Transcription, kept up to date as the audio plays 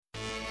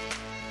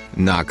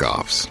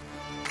Knockoffs,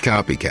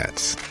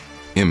 copycats,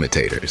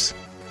 imitators.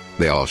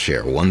 They all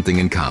share one thing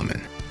in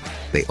common.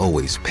 They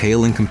always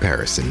pale in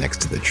comparison next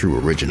to the true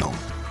original.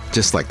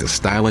 Just like the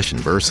stylish and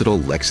versatile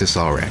Lexus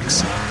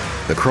RX,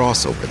 the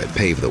crossover that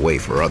paved the way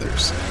for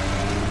others.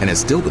 And it's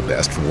still the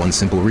best for one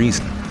simple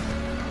reason.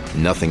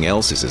 Nothing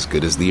else is as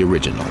good as the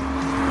original.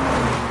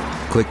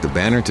 Click the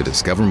banner to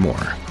discover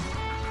more.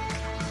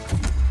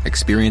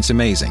 Experience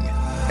amazing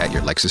at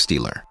your Lexus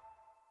dealer.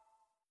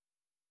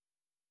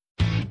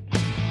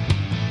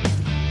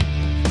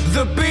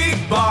 The Big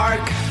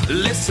Bark,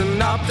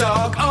 listen up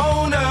dog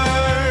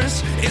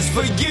owners, is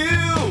for you,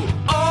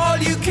 all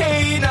you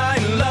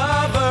canine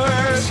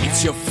lovers.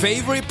 It's your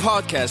favorite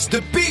podcast,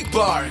 The Big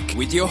Bark,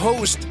 with your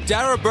host,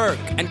 Dara Burke,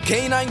 and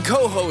canine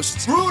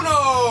co-hosts,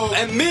 Bruno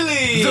and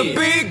Millie. The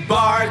Big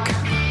Bark.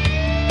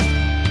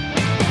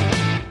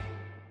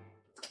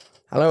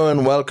 Hello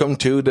and welcome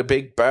to The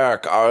Big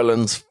Bark,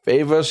 Ireland's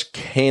favourite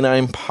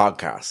canine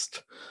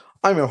podcast.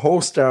 I'm your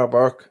host, Dara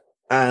Burke.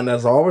 And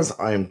as always,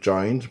 I am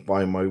joined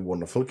by my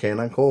wonderful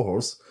canine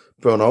co-hosts,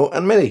 Bruno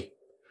and Millie,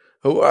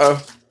 who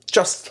are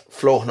just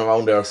floating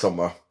around there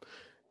somewhere,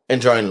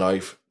 enjoying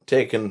life,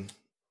 taking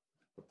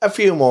a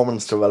few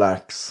moments to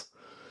relax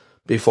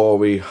before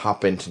we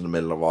hop into the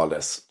middle of all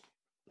this.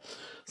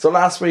 So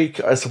last week,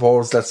 I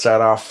suppose, let's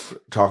start off,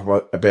 talk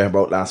about a bit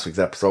about last week's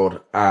episode.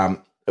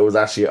 It was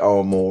actually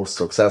our most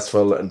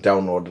successful and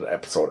downloaded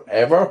episode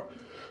ever.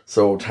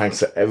 So thanks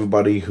to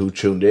everybody who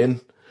tuned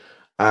in.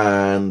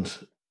 And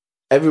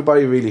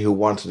everybody really who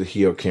wanted to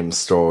hear Kim's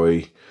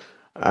story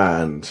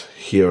and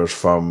hear it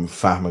from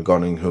Fahma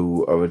Gunning,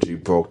 who originally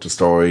broke the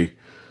story.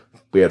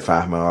 We had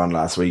Fahma on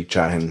last week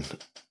chatting,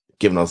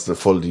 giving us the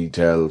full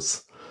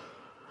details.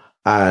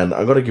 And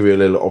I'm going to give you a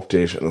little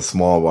update in a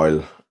small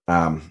while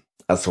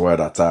as to where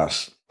that's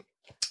at.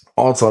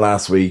 Also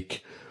last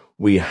week,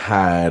 we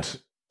had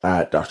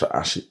Dr.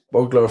 Ashley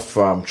Bugler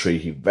from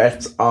Treaty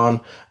Vets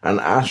on, and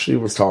Ashley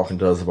was talking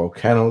to us about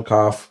kennel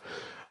cough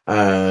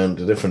and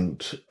the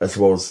different, I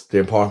suppose, the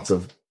importance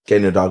of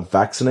getting your dog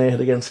vaccinated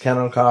against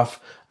kennel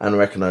cough and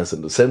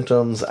recognising the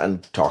symptoms,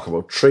 and talk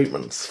about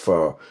treatments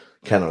for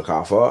kennel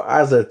cough, or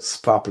as it's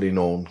properly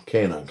known,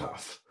 canine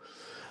cough.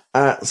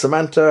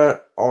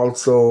 Samantha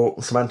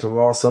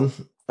Rawson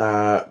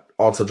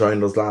also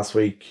joined us last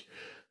week,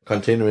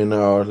 continuing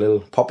our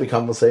little puppy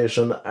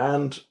conversation,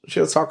 and she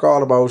was talking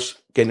all about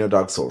getting your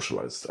dog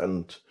socialised,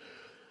 and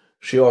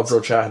she also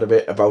chatted a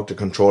bit about the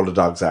Control the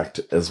Dogs Act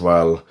as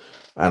well,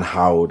 and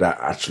how that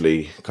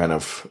actually kind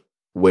of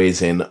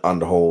weighs in on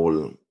the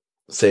whole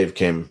Save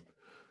Kim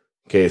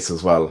case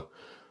as well.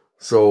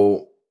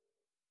 So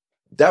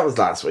that was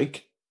last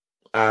week.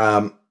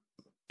 Again,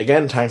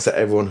 thanks to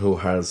everyone who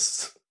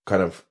has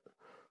kind of,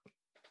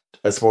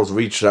 I suppose,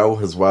 reached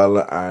out as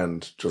well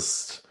and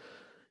just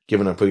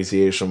given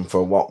appreciation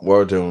for what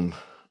we're doing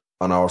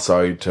on our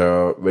side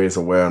to raise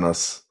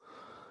awareness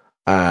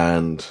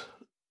and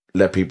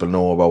let people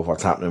know about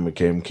what's happening with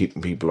Kim,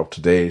 keeping people up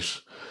to date.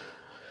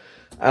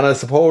 And I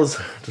suppose,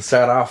 to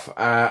start off,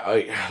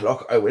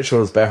 I wish it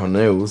was better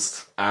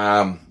news.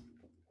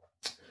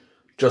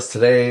 Just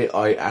today,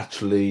 I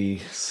actually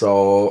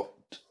saw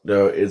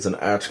there is an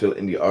article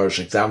in the Irish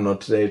Examiner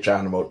today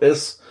chatting about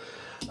this.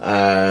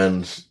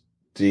 And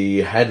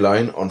the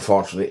headline,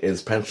 unfortunately,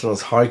 is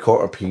Pensioners' High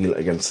Court appeal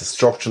against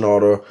destruction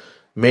order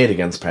made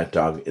against pet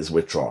dog is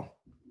withdrawn.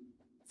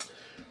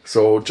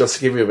 So, just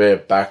to give you a bit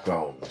of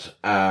background,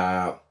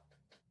 a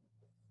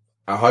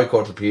High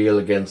Court appeal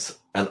against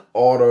an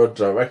order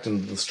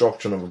directing the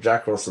destruction of a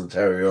Jack Russell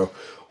Terrier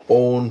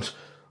owned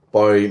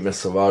by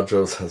Mr.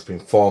 Rogers has been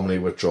formally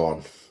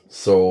withdrawn.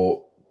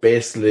 So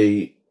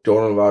basically,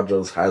 Donald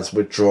Rogers has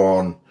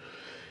withdrawn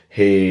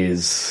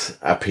his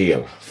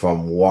appeal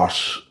from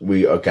what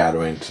we are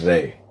gathering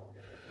today.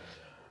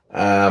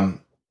 Now,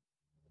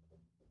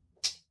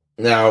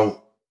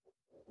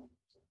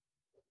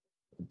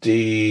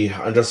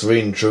 I'm just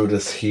reading through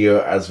this here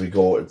as we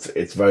go.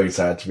 It's very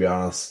sad, to be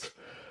honest.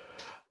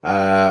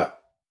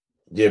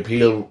 The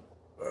appeal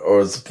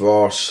was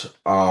brought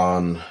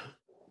on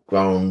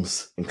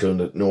grounds including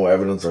that no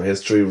evidence or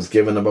history was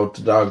given about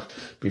the dog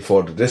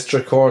before the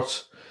district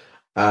court,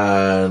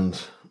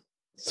 and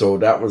so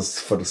that was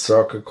for the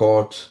circuit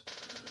court.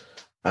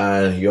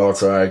 And he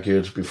also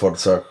argued before the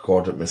circuit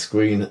court that Miss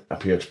Green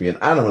appeared to be an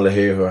animal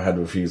here who had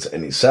refused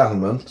any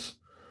settlement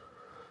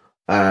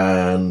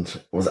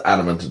and was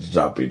adamant that the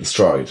dog be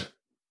destroyed.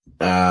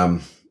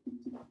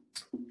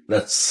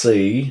 Let's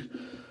see.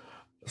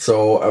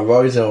 So,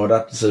 arising out of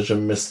that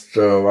decision,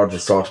 Mr.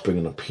 Rogers sought to bring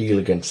an appeal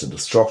against the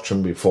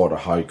destruction before the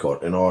High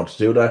Court. In order to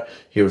do that,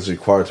 he was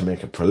required to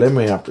make a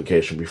preliminary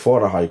application before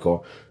the High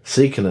Court,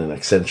 seeking an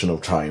extension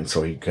of time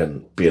so he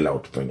can be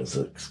allowed to bring his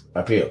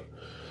appeal.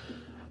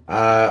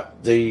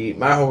 The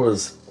matter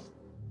was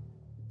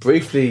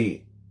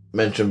briefly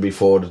mentioned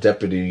before the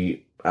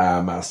Deputy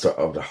Master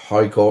of the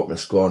High Court,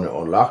 Miss Gráinne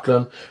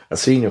O'Loughlin, a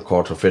senior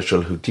court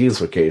official who deals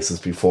with cases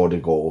before they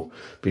go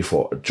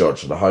before a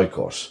judge of the High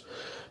Court.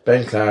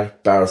 Ben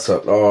Clark, barrister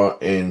at law,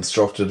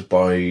 instructed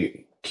by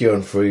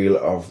Kieran Friel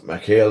of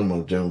McHale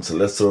Muldoon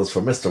Solicitors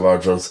for Mr.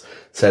 Rogers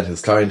said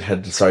his client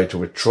had decided to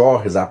withdraw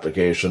his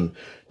application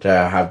to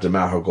have the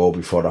matter go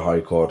before the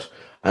High Court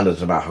and that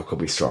the matter could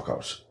be struck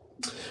out.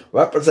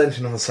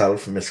 Representing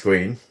herself, Miss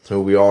Green,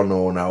 who we all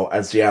know now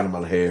as the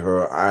animal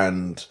hater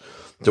and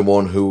the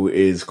one who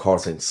is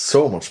causing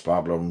so much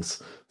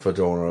problems for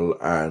Donald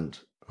and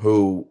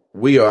who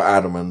we are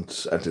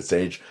adamant at this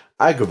stage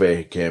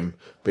aggravated Kim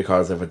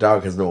because if a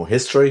dog has no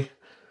history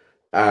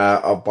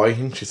of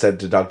biting, she said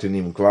the dog didn't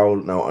even growl.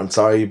 Now, I'm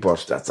sorry,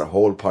 but that's a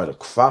whole pile of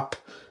crap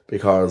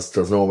because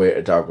there's no way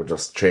a dog would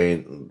just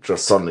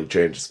suddenly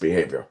change its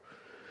behaviour.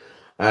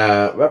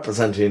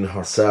 Representing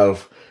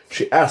herself,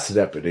 she asked the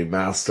Deputy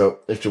Master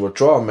if the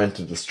withdrawal meant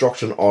the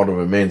destruction order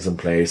remains in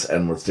place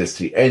and was this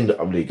the end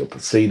of legal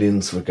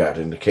proceedings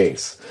regarding the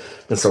case.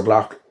 Miss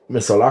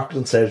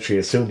O'Loughlin said she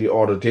assumed the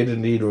order did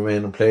indeed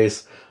remain in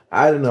place,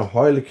 adding that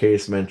while the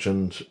case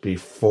mentioned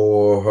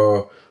before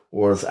her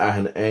was at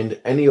an end,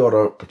 any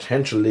other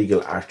potential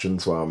legal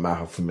actions were a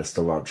matter for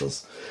Mr.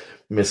 Rogers.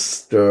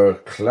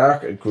 Mr.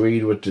 Clark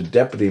agreed with the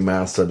Deputy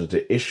Master that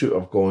the issue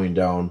of going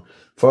down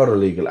further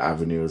legal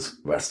avenues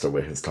rested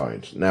with his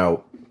client.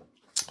 Now,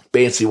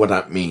 basically what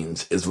that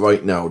means is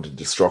right now the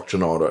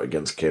destruction order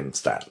against Kim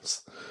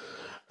stands.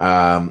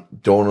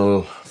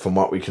 Donald, from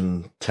what we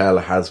can tell,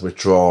 has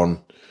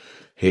withdrawn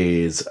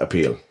his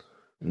appeal.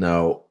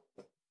 Now,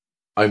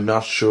 I'm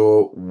not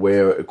sure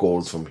where it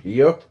goes from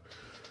here,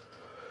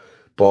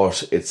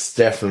 but it's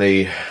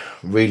definitely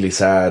really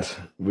sad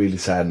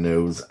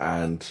news.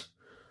 And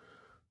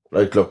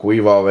look,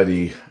 we've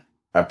already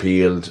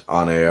appealed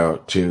on air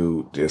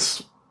to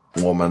this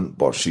woman,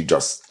 but she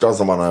just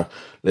doesn't want to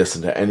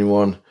listen to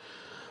anyone.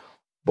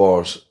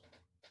 But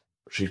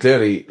she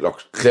clearly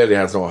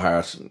has no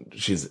heart.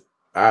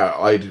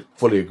 I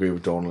fully agree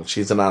with Donald.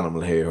 She's an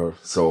animal hater,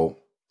 so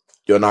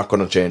you're not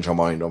going to change her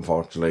mind,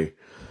 unfortunately.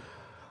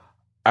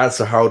 As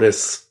to how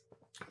this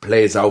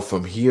plays out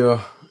from here,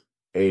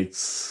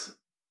 it's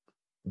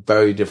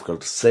very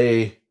difficult to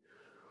say.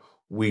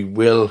 We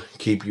will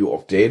keep you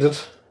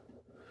updated,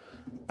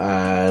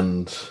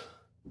 and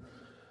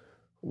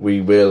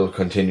we will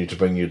continue to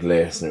bring you the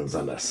latest news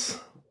on this.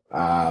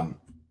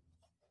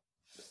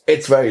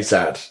 It's very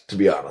sad, to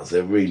be honest.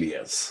 It really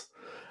is.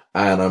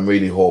 And I'm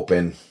really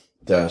hoping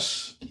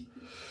that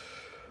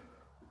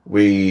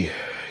we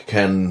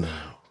can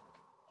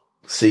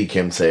see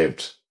Kim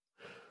saved.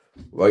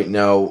 Right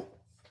now,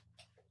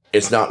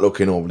 it's not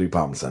looking overly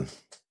promising.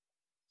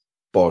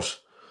 But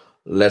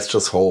let's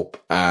just hope,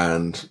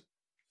 and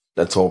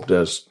let's hope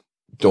that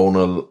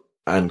Donald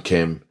and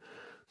Kim,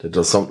 that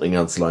there's something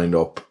else lined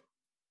up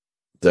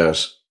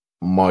that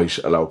might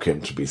allow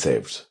Kim to be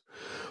saved.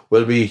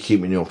 We'll be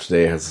keeping you up to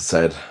date, as I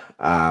said.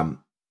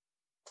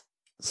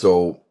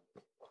 So,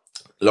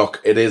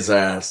 look, it is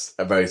a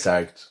very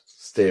sad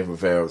state of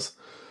affairs.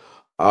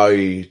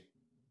 I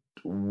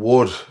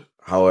would,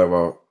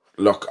 however,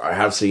 look, I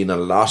have seen a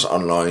lot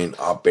online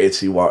of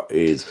basically what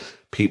is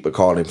people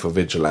calling for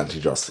vigilante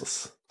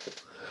justice.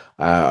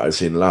 I've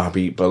seen a lot of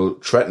people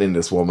threatening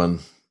this woman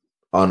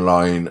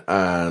online,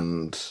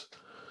 and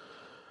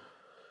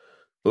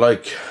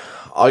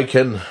I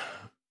can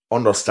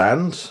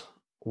understand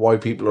why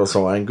people are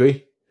so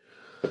angry,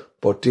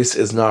 but this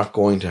is not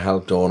going to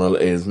help Donald.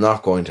 It is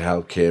not going to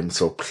help Kim.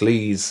 So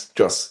please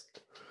just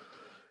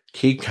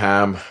keep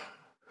calm.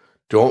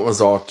 Don't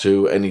resort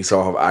to any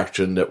sort of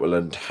action that will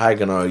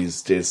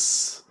antagonise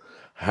this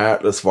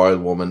heartless, vile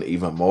woman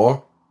even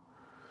more.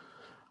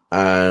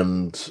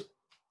 And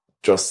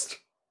just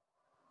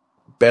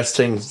best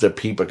things that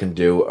people can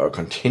do are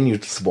continue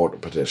to support the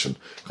petition,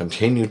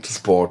 continue to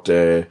support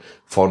the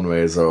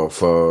fundraiser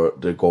for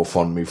the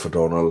GoFundMe for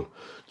Donald.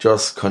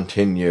 Just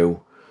continue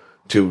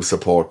to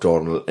support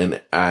Donald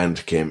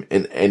and Kim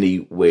in any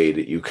way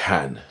that you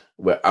can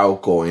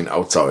without going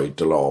outside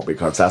the law,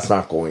 because that's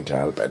not going to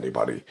help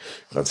anybody.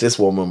 Because this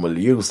woman will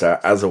use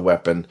that as a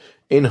weapon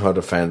in her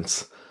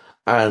defence,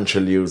 and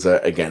she'll use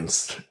it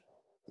against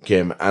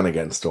Kim and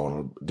against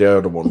Donald.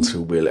 They're the ones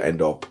who will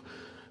end up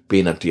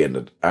being at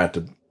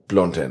the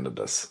blunt end of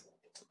this.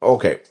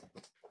 Okay,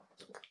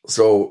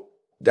 so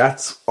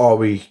that's all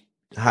we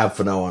have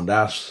for now on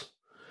that.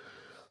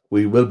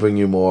 We will bring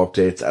you more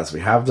updates as we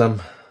have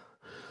them.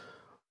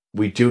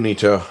 We do need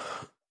to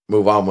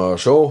move on with our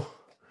show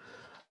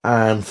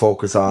and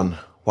focus on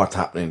what's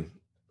happening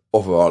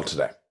overall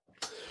today.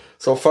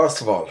 So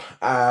first of all,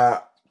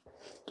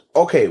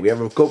 we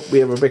have a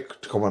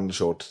bit to come on the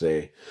show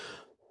today.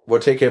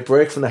 We'll take a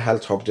break from the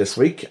Health Hub this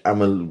week,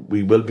 and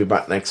we will be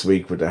back next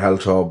week with the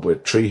Health Hub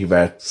with 3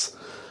 vets,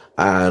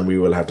 and we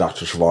will have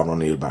Dr. Siobhan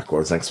O'Neill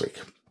backwards next week.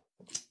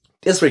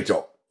 This week,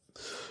 though,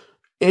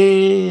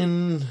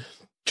 in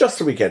just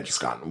the weekend just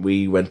gone,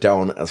 we went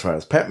down as far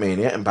as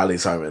Petmania in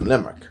Ballysimon,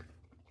 Limerick.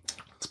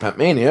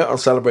 Petmania are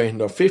celebrating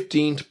their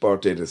 15th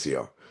birthday this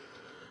year.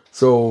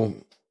 So,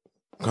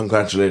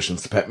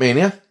 congratulations to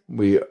Petmania.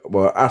 We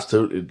were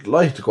absolutely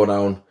delighted to go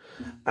down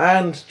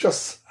and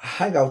just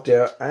hang out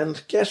there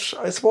and get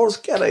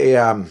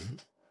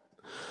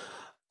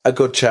a a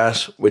good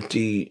chat with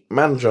the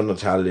manager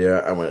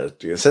Natalia and with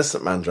the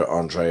assistant manager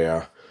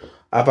Andrea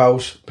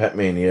about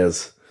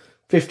Petmania's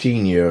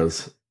 15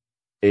 years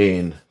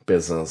in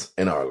business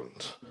in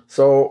Ireland.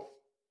 So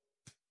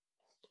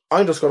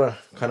I'm just going to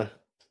kind of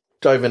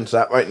dive into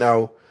that right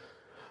now.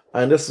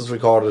 And this was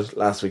recorded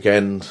last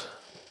weekend.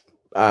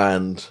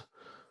 And,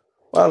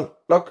 well,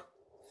 look,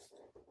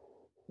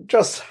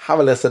 just have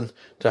a listen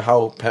to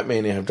how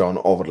Petmania have done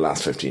over the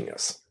last 15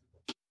 years.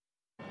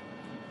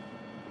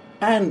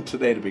 And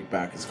today the Big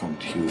Back is coming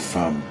to you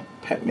from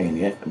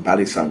Petmania in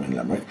Ballysimon,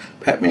 Limerick.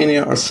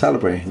 Petmania are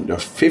celebrating their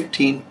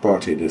 15th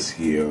birthday this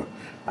year.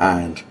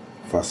 And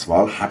first of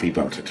all, happy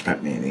birthday to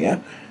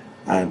Petmania.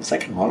 And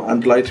second of all, I'm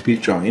delighted to be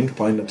joined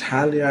by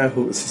Natalia,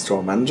 who is the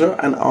store manager,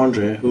 and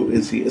Andrea, who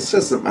is the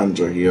assistant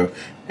manager here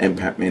in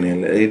Petmania.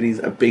 Ladies,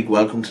 a big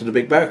welcome to the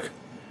Big Back.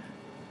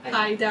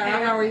 Hi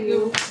Dara, how are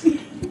you?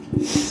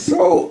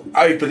 So,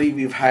 I believe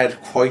you've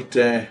had quite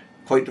a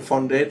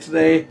fun day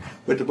today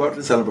with the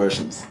birthday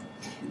celebrations.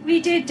 We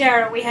did,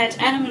 Dara. We had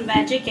Animal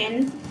Magic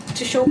in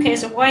to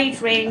showcase a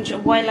wide range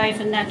of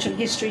wildlife and natural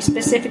history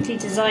specifically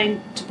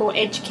designed to both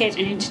educate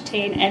and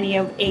entertain any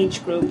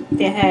age group.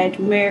 They had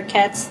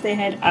meerkats, they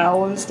had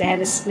owls, they had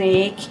a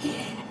snake,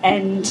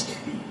 and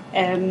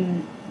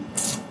a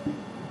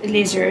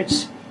lizard,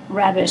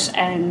 rabbit,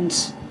 and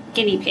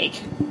guinea pig.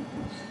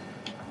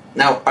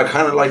 Now, I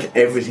kind of like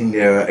everything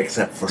there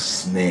except for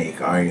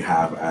snake. I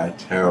have a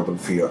terrible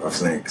fear of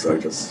snakes.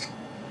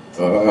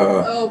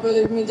 Oh,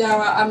 believe me,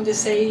 Dara, I'm the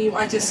same.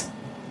 I just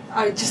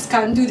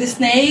can't do the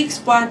snakes,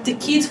 but the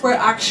kids were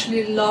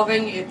actually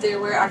loving it. They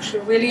were actually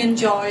really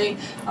enjoying.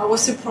 I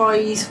was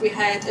surprised. We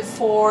had a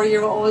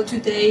 4-year-old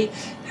today.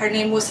 Her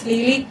name was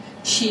Lily.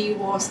 She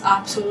was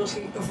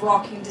absolutely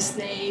rocking the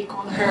snake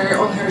on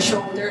her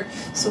shoulder.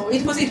 So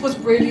it was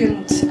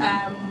brilliant.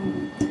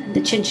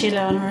 The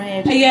chinchilla on her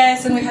head.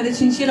 Yes, and we had a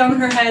chinchilla on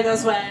her head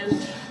as well.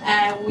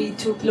 We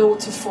took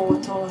loads of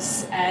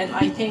photos, and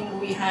I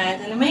think we had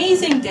an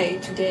amazing day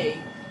today.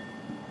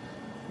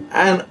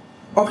 And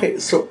okay,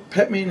 so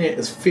Petmania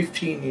is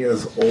 15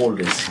 years old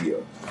this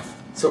year.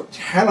 So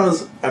tell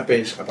us a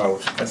bit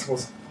about, I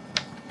suppose,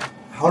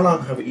 how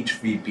long have each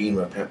of you been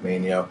with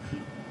Petmania?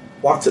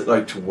 What's it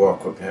like to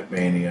work with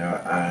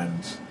Petmania?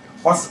 And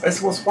what's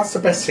the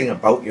best thing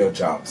about your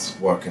jobs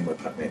working with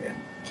Petmania?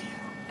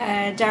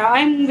 Dara,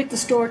 I'm with the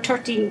store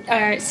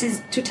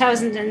since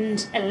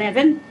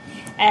 2011.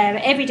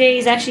 Every day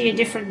is actually a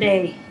different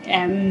day.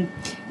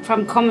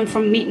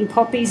 From meeting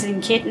puppies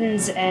and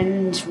kittens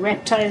and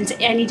reptiles,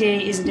 any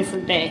day is a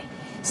different day.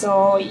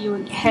 So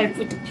you help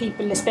with the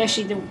people,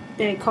 especially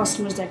the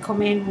customers that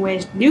come in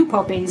with new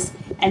puppies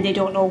and they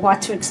don't know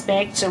what to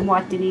expect and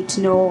what they need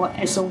to know.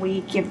 And so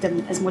we give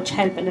them as much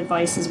help and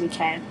advice as we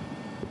can.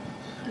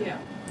 Yeah,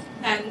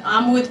 and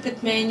I'm with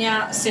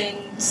Petmania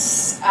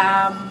since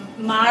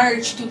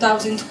March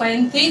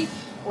 2020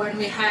 when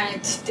we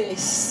had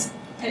this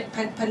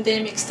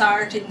pandemic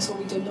starting, so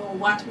we don't know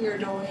what we are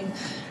doing.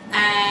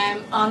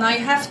 And I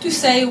have to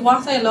say,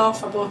 what I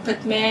love about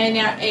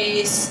Petmania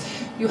is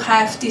you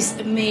have this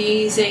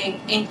amazing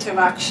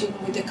interaction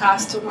with the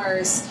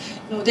customers.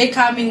 You know, they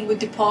come in with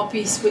the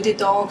puppies, with the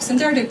dogs, and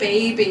they're the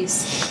babies.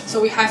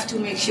 So we have to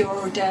make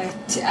sure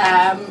that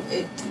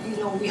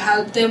we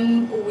help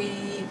them, we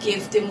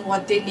give them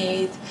what they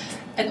need.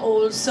 And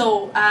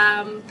also,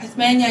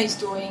 Petmania is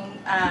doing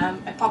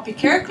a puppy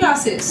care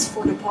classes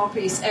for the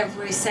puppies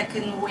every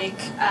second week,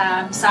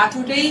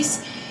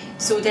 Saturdays.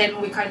 So then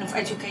we kind of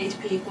educate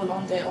people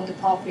on the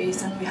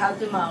puppies and we help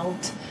them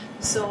out.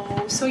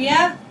 So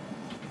yeah.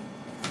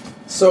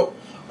 So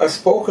I've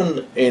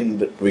spoken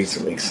in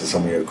recent weeks to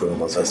some of your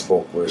groomers. I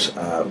spoke with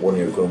one of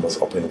your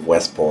groomers up in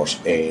Westport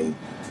in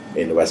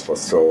the Westport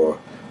store.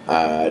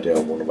 They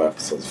were one of our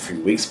episodes a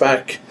few weeks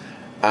back.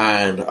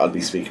 And I'll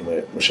be speaking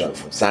with Michelle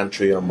from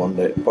Santry on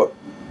Monday. But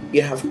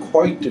you have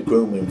quite the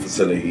grooming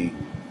facility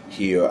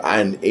here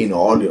and in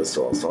all your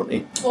stores, don't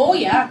you? Oh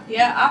yeah,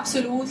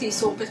 absolutely.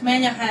 So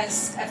Petmania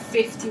has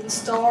 15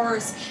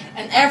 stores,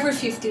 and every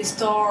 15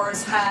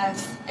 stores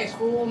have a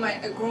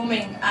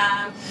grooming.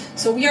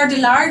 So we are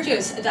the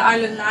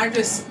Ireland's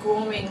largest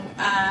grooming.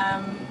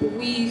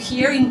 We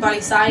here in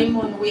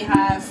Ballysimon we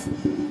have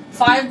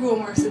 5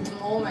 groomers at the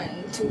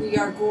moment. We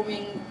are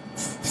grooming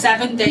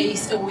 7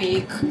 days a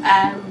week,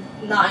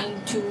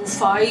 9 to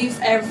 5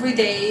 every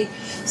day.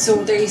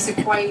 So there is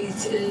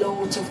quite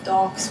loads of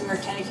dogs we are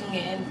taking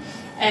in.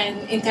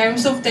 And in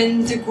terms of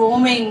then the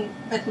grooming,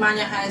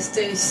 Petmania has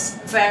this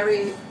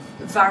very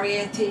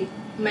variety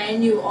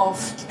menu of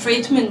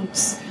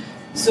treatments.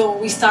 So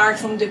we start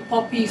from the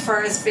puppy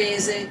first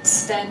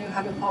visits, then you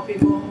have a puppy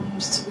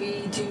grooms.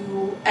 We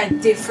do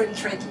different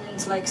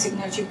treatments like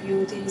signature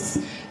beauties,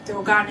 the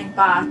organic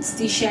baths,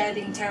 the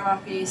shedding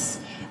therapies.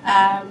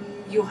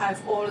 You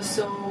have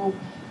also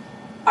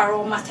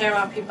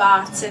aromatherapy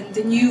baths and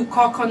the new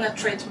coconut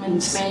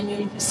treatment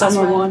menu.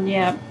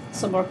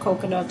 Summer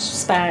coconut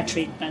spa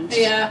treatment.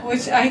 Yeah,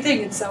 which I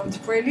think it sounds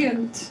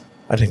brilliant.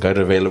 I think I'd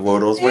avail of one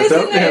of those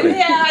myself. Really.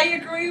 Yeah,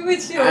 I agree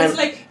with you. It's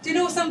like, do you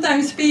know,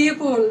 sometimes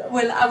people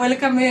will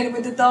come in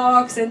with the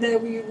dogs, and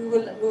then we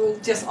will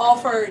just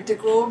offer the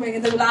grooming,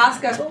 and they will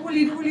ask us, will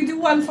you do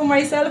one for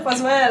myself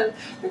as well?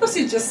 Because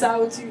it just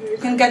sounds, you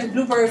can get a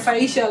blueberry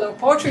facial or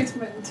paw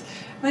treatment.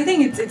 I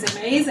think it's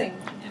amazing.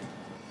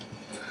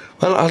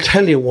 Well, I'll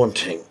tell you one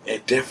thing.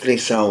 It definitely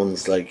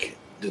sounds like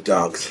the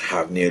dogs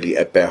have nearly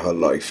a better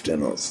life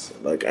than us.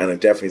 And it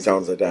definitely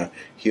sounds like that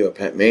here at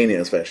Petmania,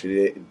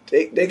 especially.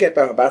 They get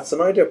better bats than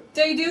I do.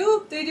 They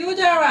do,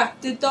 Dara.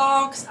 The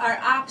dogs are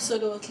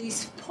absolutely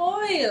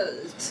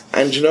spoiled.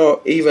 And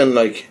even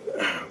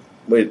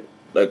with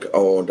our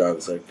own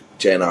dogs, like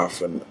Jen,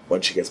 often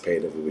when she gets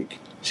paid every week,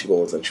 she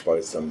goes and she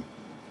buys them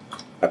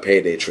a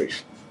payday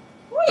treat.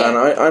 And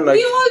I'm like,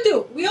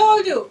 we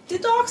all do. The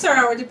dogs are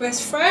our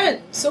best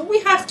friends, so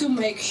we have to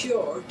make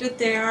sure that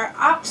they are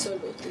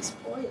absolutely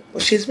spoiled.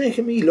 Well, she's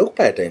making me look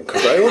bad then,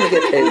 because I only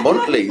get paid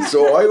monthly,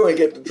 so I only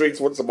get the treats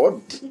once a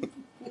month.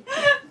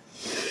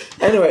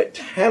 Anyway,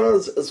 tell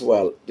us as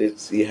well,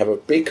 you have a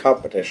big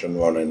competition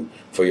running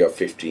for your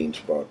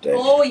 15th birthday.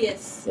 Oh,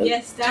 yes. And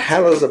yes.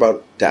 Tell us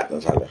about that,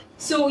 Natalia.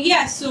 So,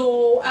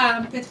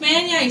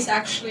 Petmania is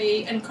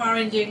actually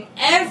encouraging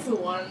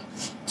everyone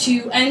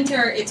to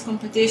enter its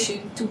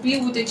competition to be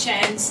with a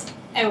chance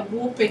a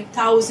whopping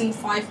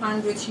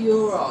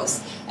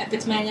 €1,500 a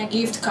Petmania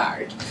gift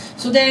card.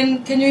 So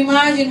then, can you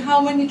imagine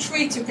how many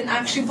treats you can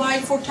actually buy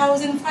for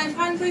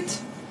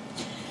 €1,500?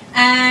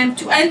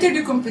 To enter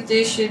the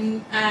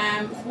competition,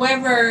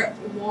 whoever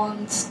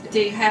wants,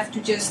 they have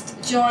to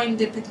just join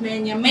the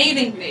Petmania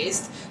mailing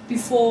list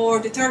before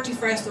the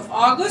 31st of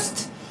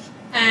August,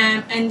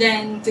 and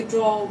then the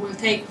draw will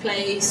take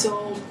place.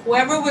 So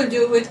whoever will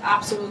do it,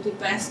 absolutely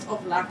best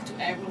of luck to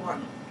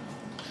everyone.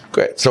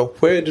 Great. So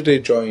where do they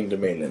join the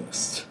mailing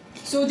list?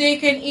 So they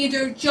can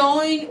either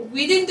join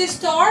within the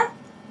store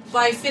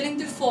by filling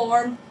the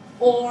form,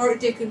 or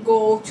they can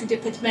go to the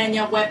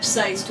Petmania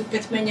website, to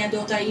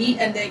petmania.ie,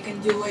 and they can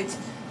do it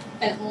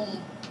at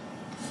home.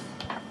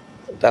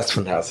 That's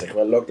fantastic.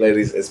 Well, look,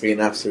 ladies, it's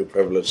been an absolute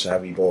privilege to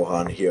have you both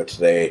on here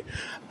today.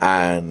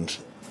 And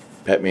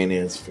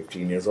Petmania is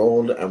 15 years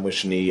old, and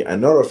wishing you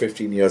another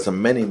 15 years and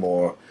many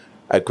more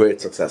a great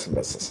success in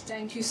business.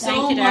 Thank you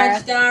so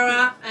much,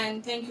 Dara,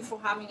 and thank you for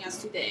having us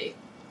today.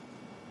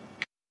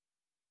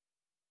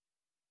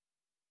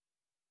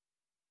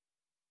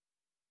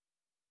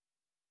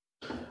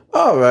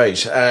 All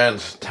right, and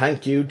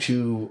thank you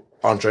to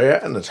Andrea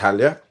and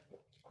Natalia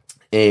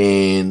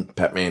in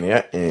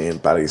Petmania in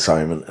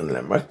Ballysimon and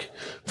Limerick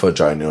for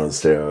joining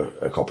us there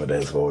a couple of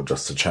days ago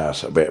just to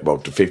chat a bit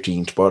about the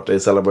 15th birthday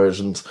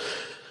celebrations.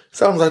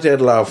 Sounds like they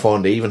had a lot of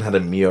fun. They even had a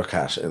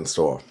meerkat in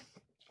store.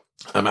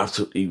 I'm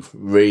absolutely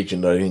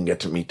raging that I didn't get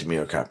to meet the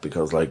meerkat,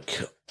 because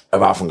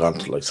I've often gone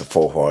to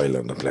Sopho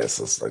Island and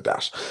places like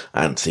that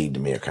and seen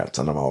the meerkats,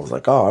 and I'm always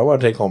like, oh, I want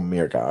to take home a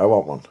meerkat, I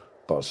want one.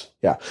 But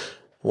yeah,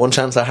 one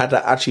chance I had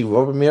to actually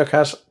rub a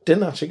meerkat,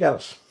 didn't actually get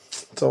it.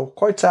 So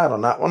quite sad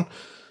on that one.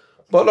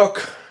 But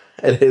look,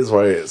 it is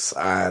what it is,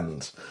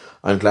 and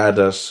I'm glad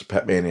that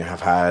Petmania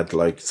have had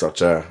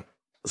such a,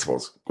 I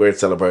suppose, great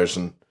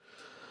celebration.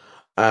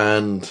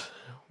 And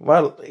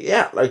well,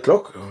 yeah,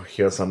 look,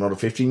 here's another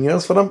 15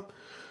 years for them.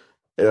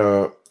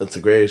 It's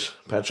a great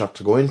pet shop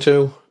to go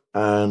into,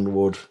 and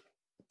would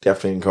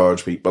definitely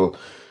encourage people,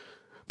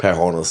 pet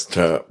owners,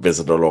 to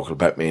visit their local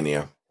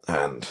Petmania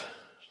and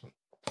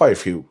buy a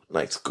few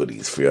nice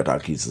goodies for your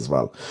doggies as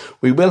well.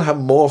 We will have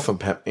more from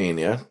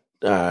Petmania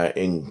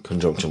in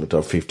conjunction with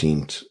our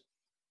 15th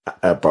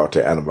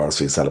birthday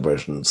anniversary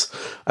celebrations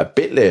a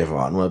bit later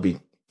on. We'll be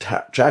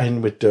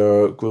chatting with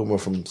the groomer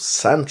from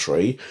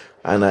Santry,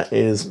 and that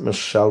is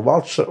Michelle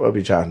Walsh that we'll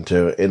be chatting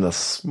to in a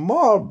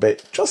small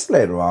bit just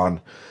later on.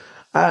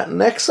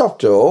 Next up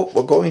though,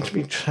 we're going to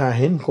be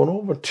going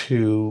over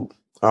to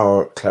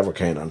our Clever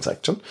Canine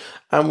section,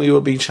 and we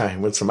will be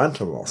chatting with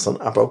Samantha Rawson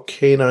about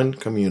canine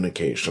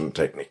communication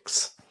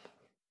techniques.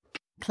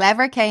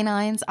 Clever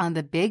Canines on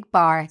the Big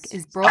Bark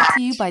is brought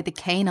to you by the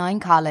Canine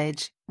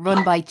College,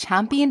 run by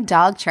champion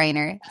dog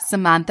trainer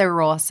Samantha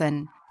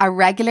Rawson, a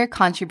regular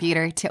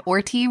contributor to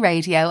RT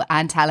Radio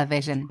and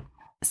television.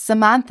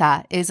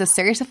 Samantha is a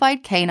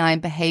certified canine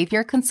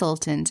behaviour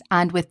consultant,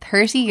 and with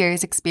 30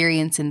 years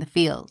experience in the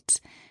field,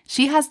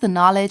 she has the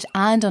knowledge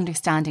and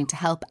understanding to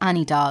help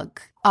any dog.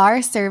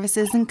 Our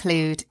services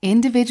include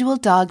individual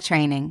dog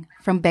training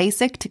from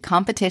basic to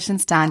competition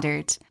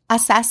standard,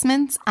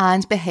 assessments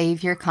and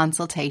behaviour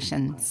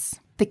consultations.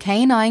 The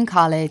Canine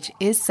College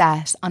is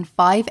set on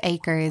 5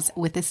 acres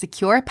with a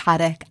secure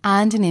paddock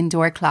and an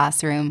indoor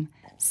classroom.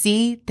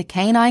 See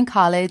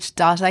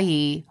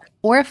thecaninecollege.ie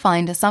or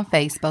find us on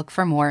Facebook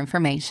for more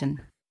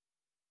information.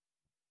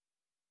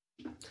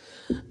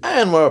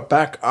 And we're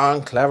back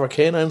on Clever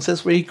Canines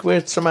this week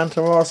with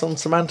Samantha Rawson.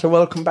 Samantha,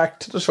 welcome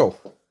back to the show.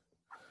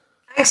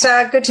 Thanks,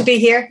 Dad. Good to be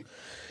here.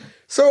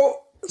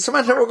 So,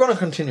 Samantha, we're going to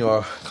continue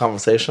our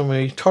conversation.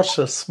 We touched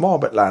a small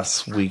bit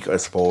last week, I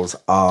suppose,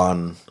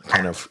 on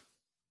kind of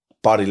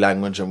body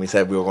language, and we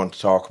said we were going to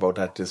talk about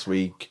that this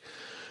week.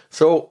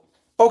 So,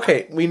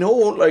 Okay, we know,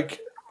 like,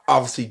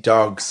 obviously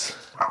dogs,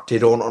 they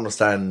don't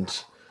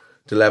understand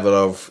the level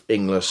of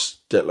English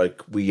that,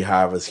 like, we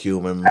have as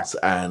humans,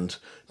 and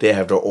they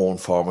have their own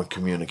form of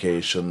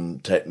communication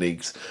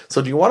techniques.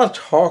 So do you want to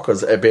talk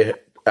us a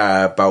bit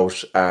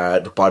about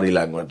the body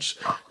language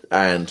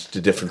and the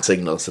different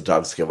signals that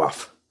dogs give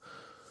off?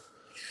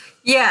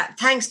 Yeah,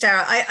 thanks,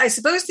 Dara. I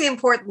suppose the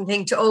important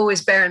thing to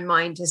always bear in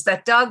mind is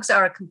that dogs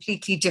are a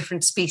completely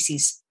different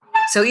species.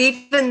 So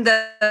even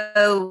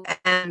though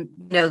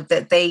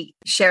that they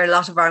share a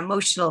lot of our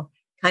emotional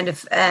kind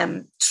of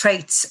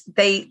traits,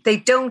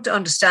 they don't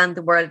understand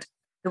the world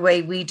the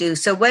way we do.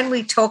 So when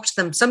we talk to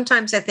them,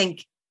 sometimes I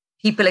think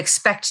people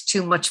expect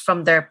too much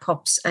from their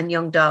pups and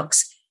young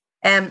dogs.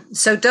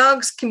 So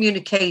dogs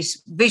communicate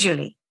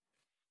visually.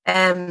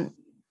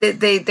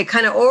 The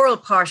kind of oral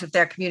part of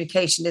their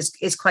communication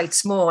is quite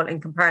small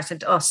in comparison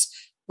to us,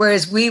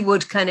 whereas we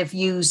would kind of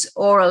use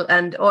oral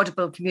and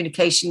audible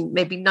communication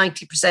maybe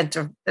 90%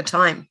 of the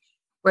time,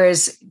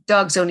 whereas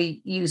dogs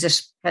only use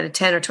it kind of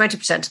 10 or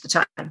 20% of the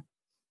time.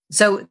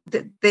 So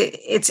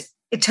it's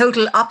a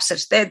total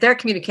opposite. Their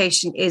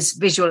communication is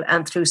visual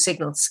and through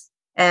signals.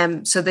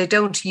 So they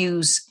don't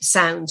use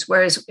sounds,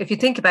 whereas if you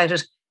think about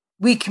it,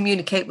 we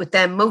communicate with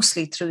them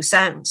mostly through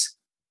sounds.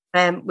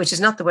 Which is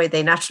not the way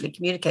they naturally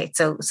communicate.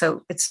 So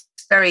it's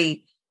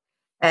very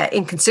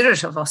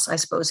inconsiderate of us, I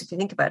suppose, if you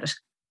think about it.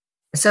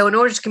 So in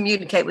order to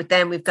communicate with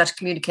them, we've got to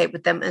communicate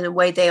with them in a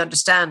way they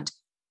understand,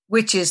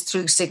 which is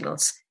through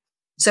signals.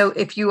 So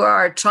if you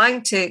are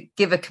trying to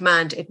give a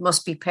command, it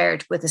must be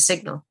paired with a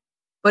signal.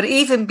 But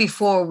even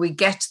before we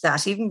get to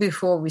that, even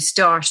before we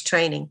start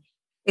training,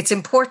 it's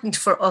important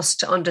for us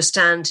to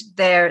understand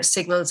their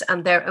signals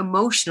and their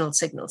emotional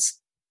signals.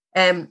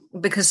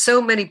 Because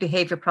so many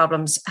behavior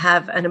problems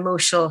have an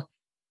emotional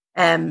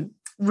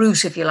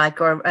root, if you like,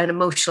 or an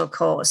emotional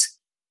cause.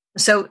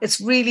 So it's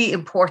really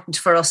important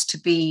for us to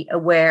be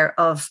aware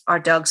of our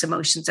dog's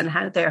emotions and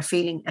how they're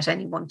feeling at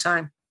any one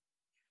time.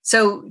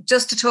 So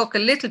just to talk a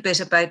little bit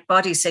about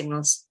body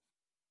signals,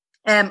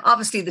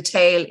 obviously the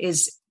tail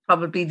is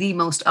probably the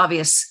most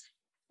obvious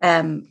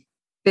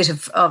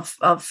bit of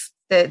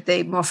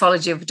the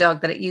morphology of a dog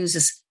that it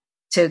uses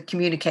to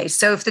communicate.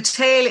 So if the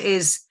tail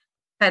is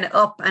kind of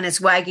up and it's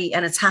waggy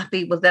and it's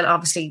happy, well, then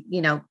obviously,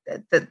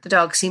 the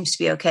dog seems to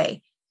be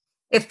okay.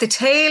 If the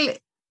tail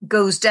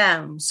goes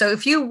down, so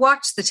if you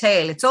watch the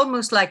tail, it's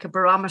almost like a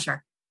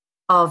barometer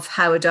of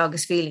how a dog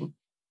is feeling.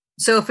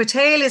 So if a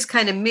tail is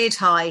kind of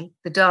mid-high,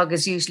 the dog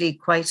is usually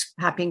quite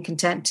happy and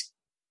content.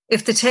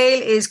 If the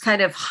tail is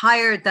kind of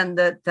higher than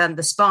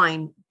the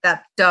spine,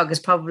 that dog is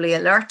probably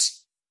alert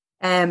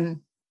and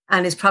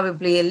is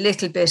probably a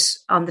little bit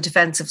on the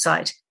defensive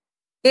side.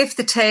 If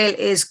the tail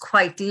is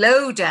quite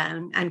low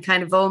down and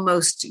kind of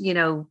almost,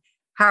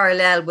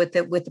 parallel with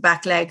the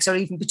back legs or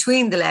even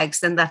between the legs,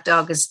 then that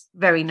dog is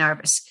very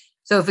nervous.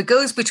 So if it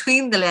goes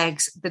between the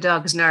legs, the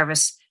dog is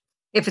nervous.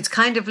 If it's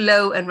kind of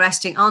low and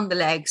resting on the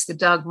legs, the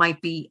dog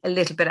might be a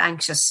little bit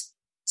anxious.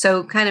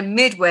 So kind of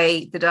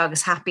midway, the dog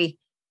is happy.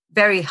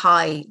 Very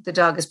high, the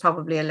dog is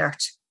probably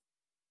alert.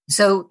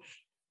 So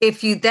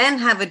if you then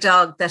have a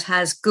dog that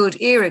has good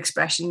ear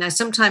expression, now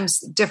sometimes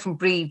different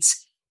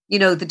breeds,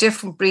 the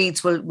different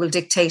breeds will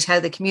dictate how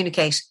they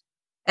communicate.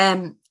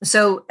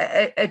 So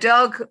a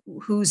dog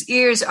whose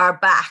ears are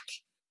back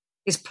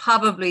is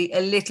probably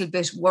a little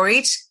bit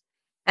worried.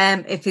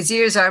 If his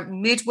ears are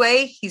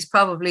midway, he's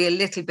probably a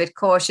little bit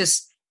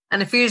cautious.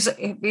 And if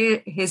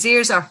his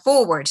ears are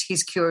forward,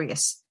 he's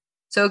curious.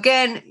 So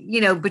again,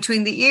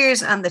 between the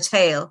ears and the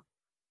tail,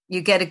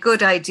 you get a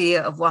good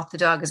idea of what the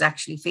dog is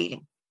actually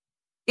feeling.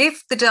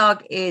 If the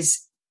dog is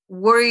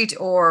worried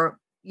or,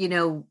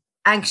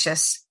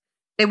 anxious,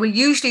 they will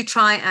usually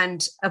try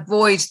and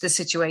avoid the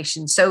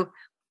situation. So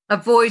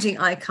avoiding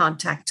eye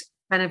contact,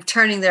 kind of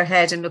turning their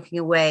head and looking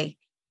away,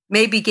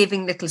 maybe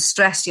giving little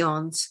stress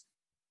yawns.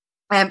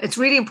 It's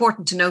really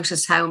important to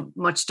notice how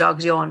much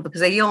dogs yawn because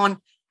they yawn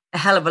a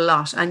hell of a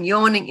lot. And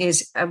yawning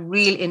is a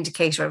real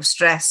indicator of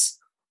stress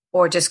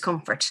or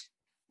discomfort.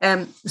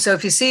 So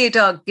if you see a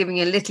dog giving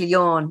a little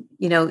yawn,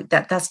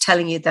 that's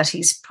telling you that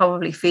he's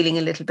probably feeling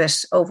a little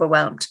bit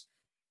overwhelmed.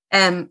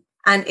 And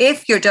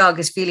if your dog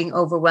is feeling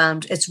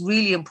overwhelmed, it's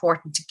really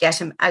important to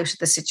get him out of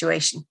the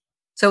situation.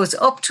 So it's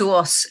up to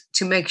us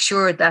to make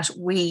sure that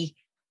we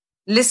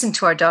listen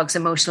to our dog's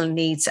emotional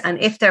needs. And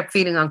if they're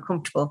feeling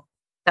uncomfortable,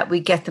 that we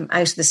get them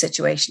out of the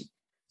situation.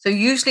 So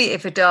usually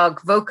if a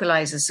dog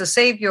vocalizes, so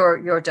say if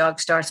your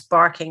dog starts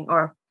barking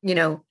or,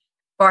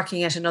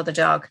 barking at another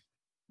dog,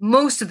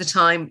 most of the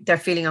time they're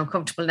feeling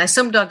uncomfortable. Now,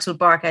 some dogs will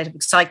bark out of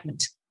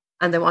excitement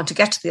and they want to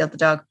get to the other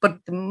dog, but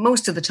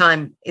most of the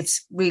time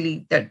it's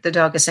really the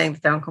dog is saying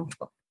that they're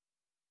uncomfortable.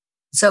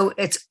 So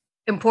it's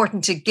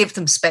important to give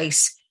them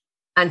space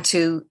and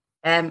to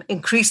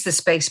increase the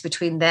space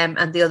between them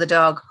and the other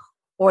dog,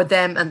 or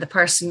them and the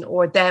person,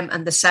 or them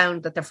and the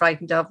sound that they're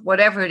frightened of,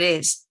 whatever it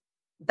is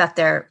that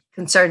they're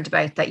concerned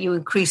about, that you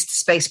increase the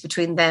space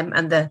between them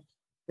and the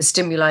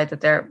stimuli that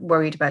they're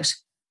worried about.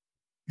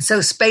 So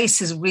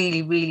space is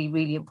really, really,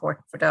 really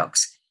important for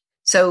dogs.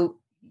 So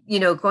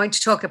going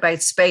to talk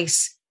about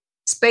space.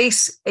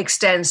 Space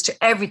extends to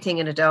everything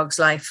in a dog's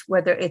life,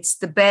 whether it's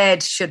the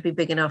bed should be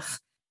big enough,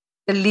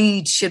 the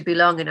lead should be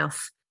long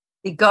enough,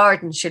 the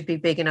garden should be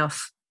big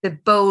enough, the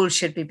bowl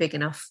should be big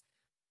enough.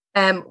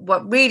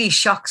 What really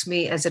shocks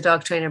me as a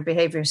dog trainer and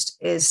behaviorist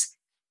is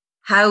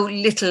how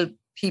little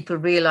people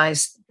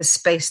realize the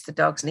space the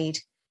dogs need.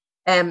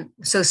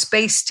 So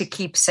space to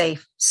keep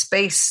safe,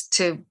 space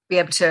to be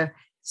able to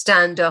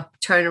stand up,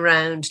 turn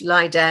around,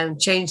 lie down,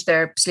 change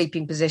their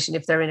sleeping position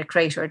if they're in a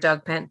crate or a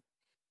dog pen.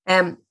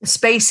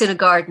 Space in a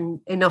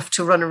garden enough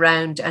to run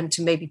around and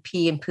to maybe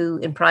pee and poo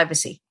in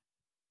privacy.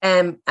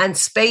 And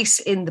space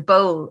in the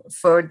bowl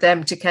for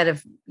them to kind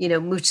of,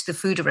 mooch the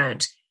food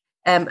around.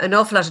 An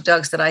awful lot of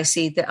dogs that I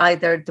see, that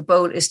either the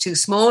bowl is too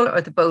small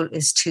or the bowl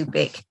is too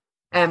big.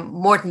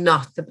 More than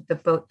not,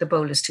 the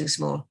bowl is too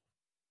small.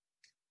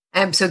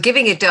 So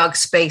giving a dog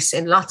space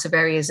in lots of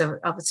areas of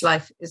its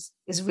life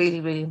is really,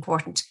 really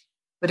important.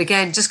 But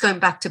again, just going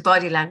back to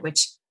body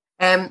language,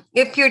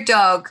 if your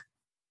dog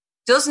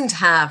doesn't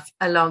have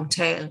a long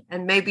tail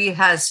and maybe it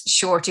has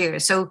short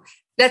ears, so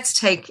let's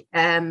take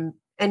an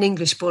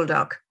English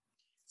bulldog.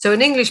 So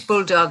an English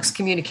bulldog's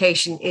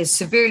communication is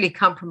severely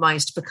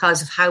compromised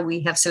because of how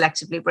we have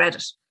selectively bred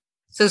it.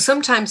 So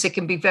sometimes it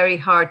can be very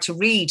hard to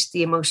read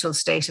the emotional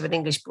state of an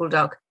English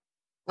bulldog.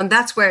 And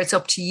that's where it's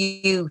up to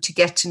you to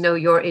get to know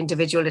your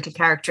individual little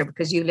character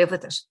because you live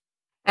with it.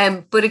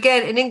 But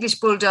again, an English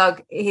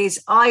bulldog,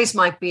 his eyes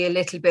might be a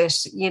little bit,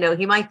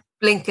 he might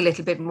blink a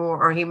little bit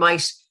more, or he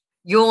might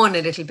yawn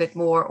a little bit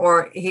more,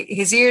 or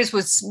his ears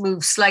would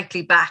move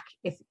slightly back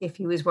if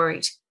he was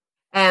worried.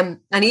 And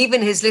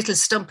even his little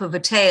stump of a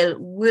tail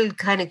will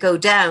kind of go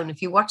down.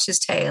 If you watch his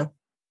tail,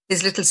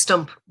 his little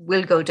stump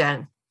will go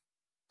down.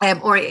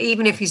 Or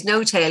even if he's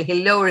no tail,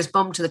 he'll lower his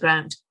bum to the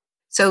ground.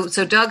 So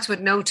dogs with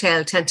no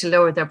tail tend to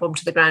lower their bum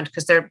to the ground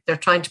because they're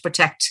trying to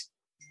protect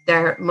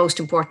their most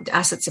important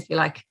assets, if you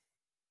like.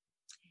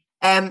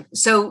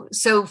 So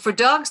for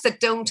dogs that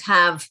don't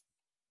have,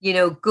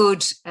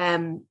 good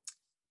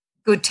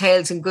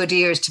tails and good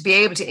ears to be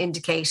able to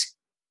indicate,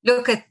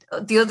 look at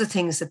the other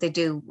things that they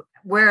do.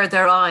 Where are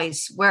their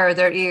eyes? Where are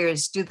their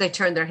ears? Do they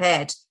turn their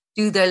head?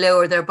 Do they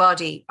lower their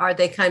body? Are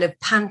they kind of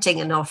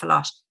panting an awful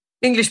lot?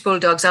 English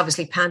bulldogs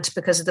obviously pant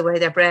because of the way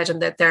they're bred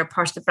and that they're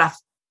part of the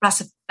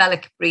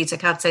brassiphilic breeds. I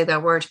can't say their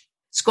word.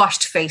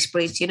 Squashed face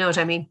breeds, you know what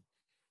I mean?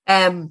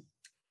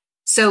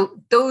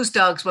 So those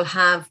dogs will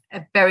have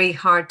a very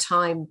hard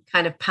time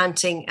kind of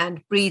panting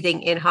and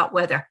breathing in hot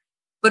weather.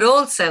 But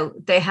also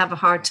they have a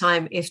hard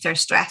time if they're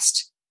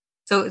stressed.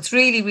 So it's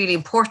really, really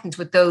important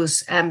with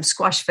those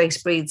squash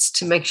face breeds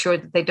to make sure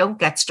that they don't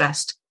get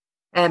stressed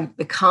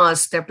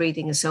because their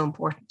breathing is so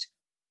important.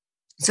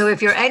 So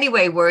if you're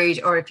anyway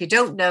worried, or if you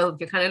don't know, if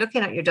you're kind of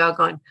looking at your dog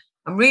going,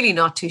 I'm really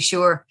not too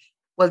sure,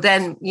 well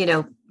then,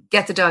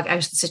 get the dog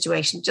out of the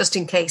situation just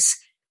in case,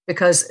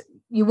 because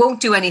you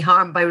won't do any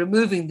harm by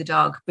removing the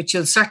dog, but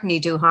you'll certainly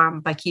do harm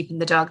by keeping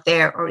the dog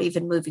there or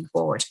even moving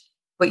forward.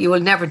 But you will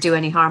never do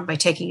any harm by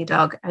taking a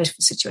dog out of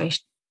the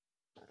situation.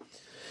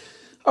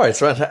 All right,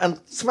 Samantha. And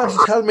Samantha,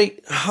 tell me,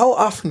 how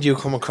often do you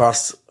come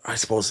across, I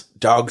suppose,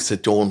 dogs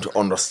that don't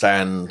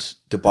understand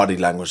the body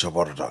language of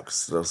other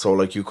dogs? So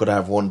like you could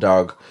have one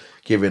dog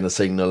giving a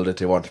signal that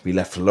they want to be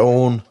left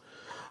alone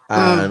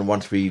and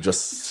want to be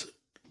just,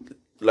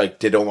 like,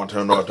 they don't want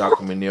another dog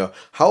coming near.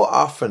 How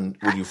often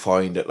would you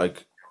find that,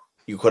 like,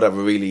 you could have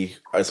a really,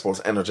 I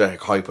suppose, energetic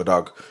hyper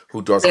dog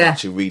who doesn't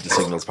actually read the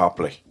signals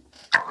properly?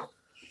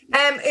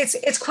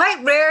 It's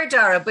quite rare,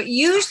 Dara, but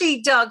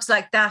usually dogs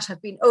like that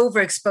have been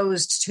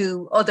overexposed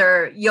to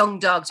other young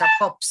dogs or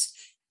pups.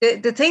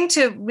 The thing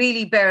to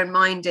really bear in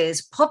mind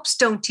is pups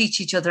don't teach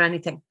each other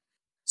anything.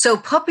 So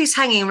puppies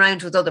hanging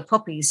around with other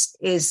puppies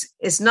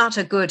is not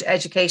a good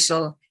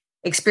educational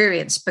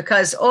experience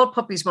because all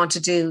puppies want to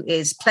do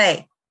is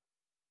play.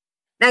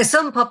 Now,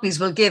 some puppies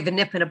will give a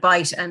nip and a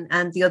bite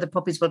and the other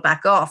puppies will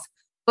back off.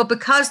 But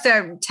because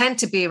they tend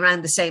to be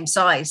around the same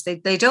size,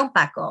 they don't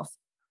back off.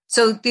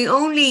 So the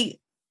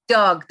only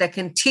dog that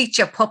can teach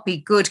a puppy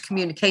good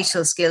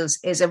communicational skills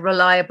is a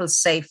reliable,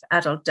 safe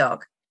adult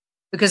dog.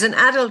 Because an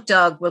adult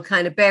dog will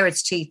kind of bare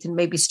its teeth and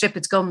maybe strip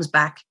its gums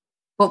back,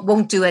 but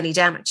won't do any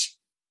damage.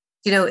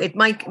 It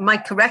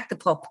might correct the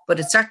pup, but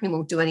it certainly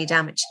won't do any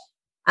damage.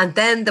 And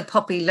then the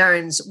puppy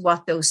learns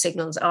what those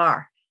signals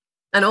are.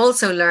 And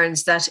also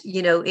learns that,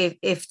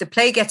 if the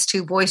play gets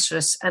too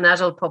boisterous, an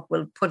adult pup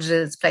will put it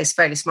in its place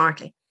fairly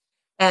smartly.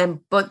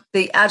 But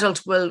the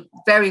adult will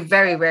very,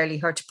 very rarely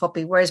hurt a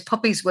puppy, whereas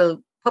puppies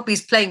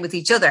playing with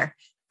each other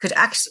could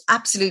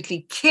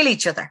absolutely kill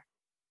each other.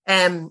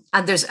 And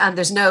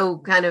there's no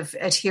kind of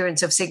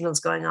adherence of signals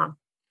going on.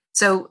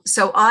 So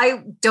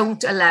I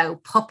don't allow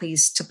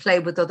puppies to play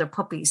with other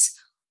puppies.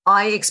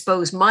 I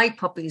expose my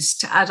puppies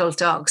to adult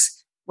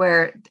dogs,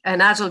 where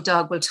an adult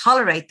dog will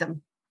tolerate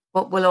them,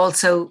 but will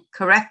also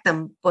correct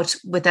them, but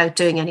without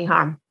doing any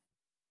harm.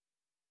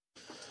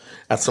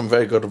 That's some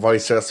very good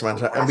advice there,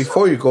 Samantha. And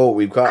before you go,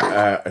 we've got,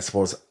 I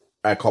suppose,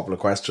 a couple of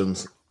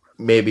questions.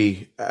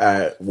 Maybe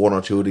one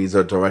or two of these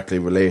are directly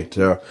related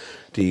to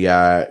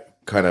the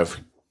kind of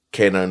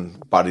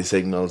canine body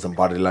signals and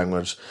body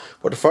language.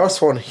 But the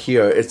first one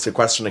here, it's a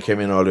question that came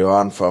in earlier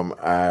on from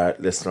a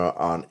listener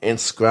on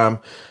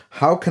Instagram.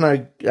 How can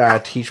I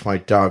teach my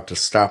dog to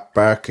stop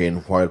barking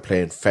while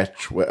playing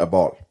fetch with a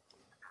ball?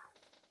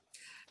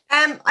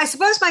 I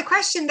suppose my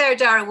question there,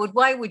 Darren,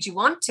 why would you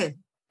want to?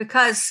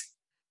 Because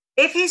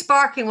if he's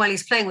barking while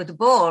he's playing with the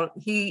ball,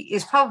 he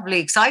is probably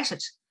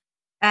excited.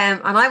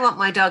 And I want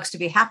my dogs to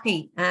be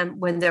happy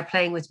when they're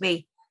playing with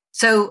me.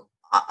 So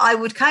I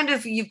would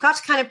you've got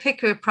to kind of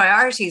pick your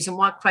priorities and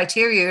what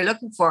criteria you're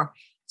looking for.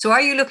 So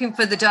are you looking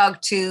for the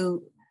dog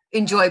to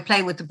enjoy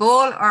playing with the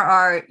ball, or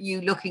are you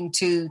looking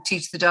to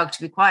teach the dog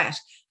to be quiet?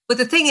 But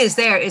the thing is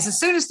as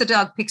soon as the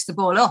dog picks the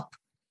ball up,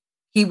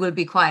 he will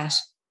be quiet.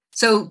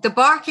 So the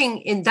barking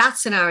in that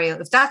scenario,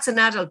 if that's an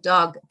adult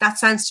dog, that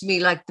sounds to me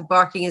like the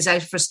barking is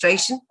out of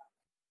frustration.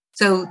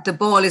 So the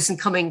ball isn't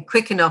coming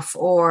quick enough,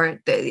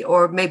 or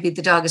maybe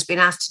the dog has been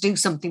asked to do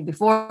something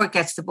before it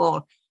gets the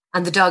ball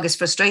and the dog is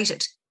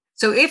frustrated.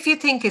 So if you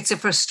think it's a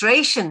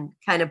frustration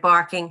kind of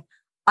barking,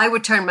 I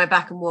would turn my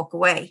back and walk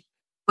away.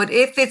 But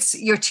if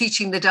you're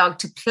teaching the dog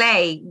to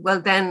play,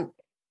 well, then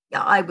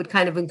I would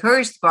kind of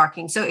encourage the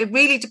barking. So it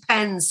really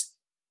depends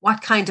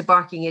what kind of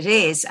barking it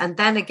is. And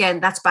then again,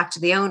 that's back to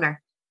the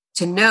owner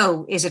to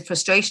know, is it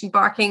frustration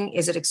barking?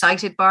 Is it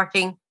excited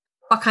barking?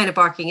 What kind of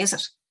barking is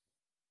it?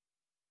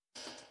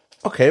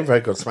 Okay, very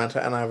good,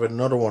 Samantha. And I have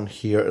another one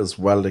here as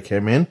well that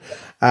came in.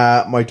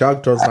 My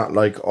dog does not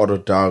like other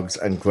dogs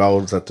and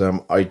growls at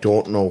them. I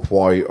don't know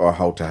why or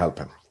how to help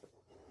him.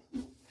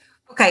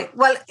 Okay,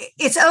 well,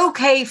 it's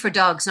okay for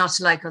dogs not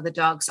to like other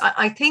dogs.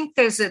 I think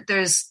there's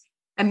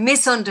a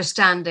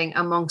misunderstanding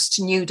amongst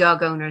new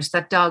dog owners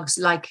that dogs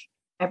like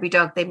every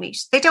dog they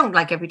meet. They don't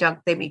like every dog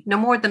they meet, no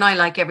more than I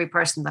like every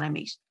person that I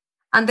meet.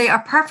 And they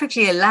are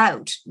perfectly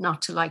allowed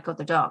not to like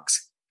other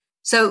dogs.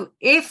 So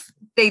if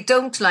they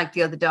don't like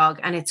the other dog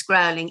and it's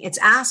growling, it's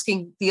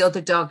asking the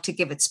other dog to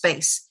give it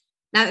space.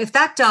 Now, if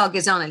that dog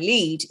is on a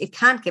lead, it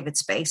can't give it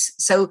space.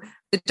 So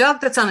the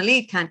dog that's on a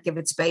lead can't give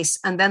it space.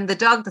 And then the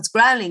dog that's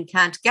growling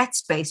can't get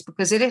space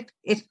because it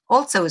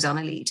also is on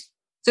a lead.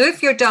 So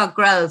if your dog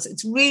growls,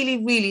 it's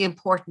really, really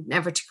important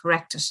never to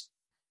correct it.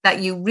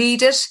 That you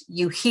read it,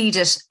 you heed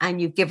it, and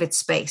you give it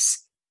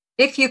space.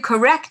 If you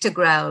correct a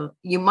growl,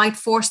 you might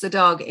force the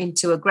dog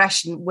into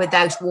aggression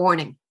without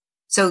warning.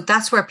 So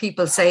that's where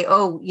people say,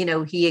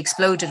 he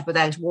exploded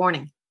without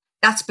warning.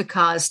 That's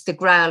because the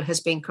growl has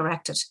been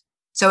corrected.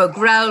 So a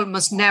growl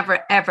must never,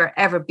 ever,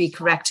 ever be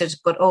corrected,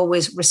 but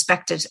always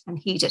respected and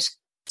heeded.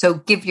 So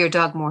give your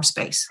dog more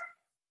space.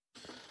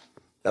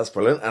 That's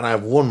brilliant. And I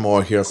have one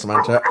more here,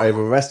 Samantha. I have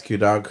a rescue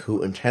dog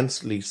who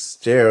intensely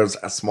stares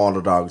at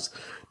smaller dogs.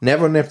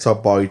 Never nips or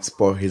bites,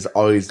 but his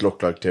eyes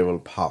look like they will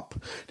pop.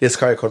 This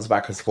kind of comes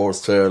back, I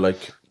suppose, to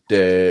like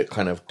the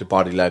kind of the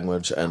body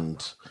language,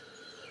 and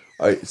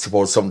I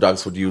suppose some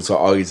dogs would use their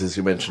eyes, as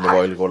you mentioned a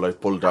while ago, like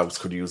bulldogs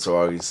could use their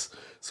eyes.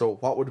 So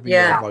what would be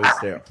your advice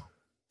there?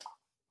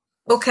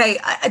 Okay,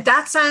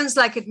 that sounds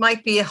like it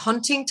might be a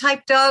hunting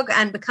type dog.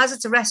 And because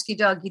it's a rescue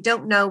dog, you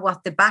don't know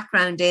what the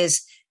background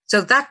is.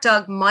 So that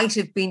dog might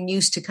have been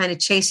used to kind of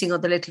chasing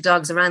other little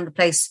dogs around the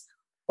place.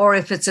 Or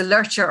if it's a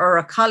lurcher or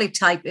a collie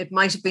type, it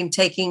might have been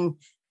taking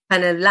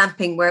kind of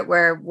lamping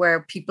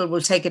where people will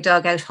take a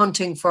dog out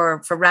hunting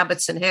for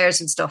rabbits and hares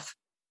and stuff.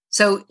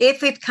 So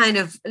if it kind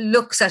of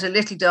looks at a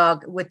little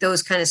dog with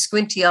those kind of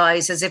squinty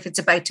eyes as if it's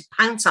about to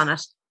pounce on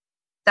it,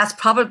 that's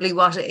probably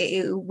what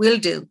it will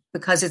do,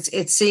 because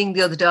it's seeing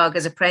the other dog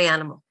as a prey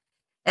animal.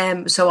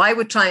 So I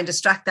would try and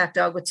distract that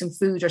dog with some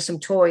food or some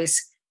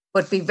toys,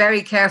 but be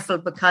very careful,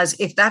 because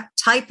if that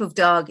type of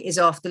dog is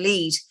off the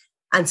lead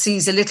and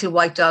sees a little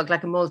white dog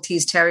like a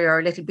Maltese Terrier or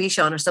a little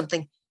Bichon or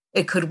something,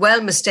 it could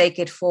well mistake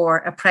it for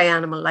a prey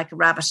animal like a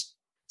rabbit.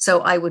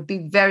 So I would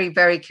be very,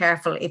 very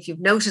careful. If you've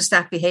noticed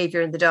that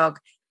behavior in the dog,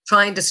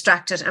 try and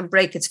distract it and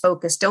break its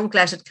focus. Don't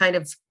let it kind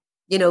of,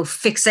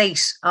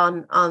 fixate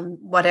on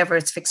whatever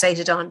it's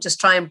fixated on. Just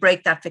try and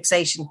break that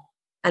fixation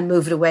and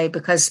move it away,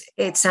 because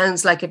it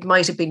sounds like it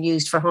might have been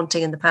used for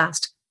hunting in the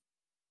past.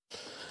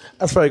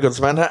 That's very good,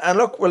 Samantha. And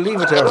look, we'll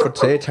leave it there for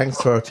today. Thanks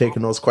for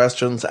taking those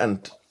questions.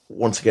 And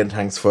once again,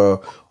 thanks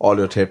for all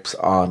your tips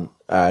on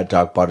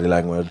dog body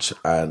language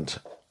and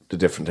the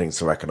different things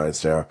to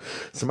recognise there.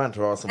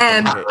 Samantha, awesome.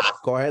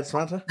 Go ahead,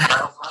 Samantha.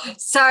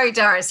 Sorry,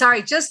 Dara.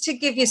 Sorry, just to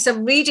give you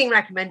some reading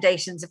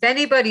recommendations. If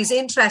anybody's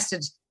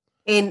interested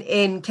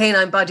in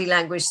canine body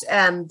language,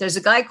 there's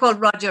a guy called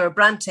Roger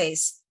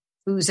Abrantes,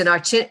 who's an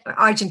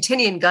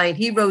Argentinian guy, and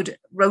he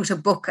wrote a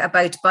book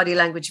about body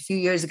language a few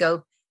years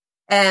ago.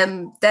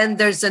 Then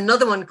there's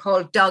another one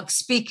called Dog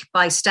Speak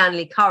by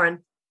Stanley Corrin,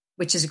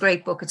 which is a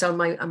great book. It's on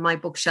my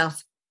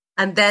bookshelf.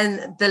 And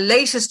then the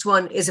latest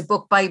one is a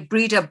book by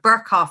Breda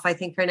Burkhoff, I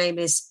think her name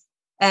is.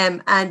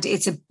 And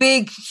it's a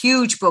big,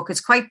 huge book.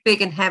 It's quite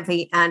big and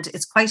heavy, and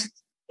it's quite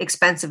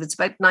expensive. It's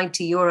about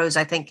 €90,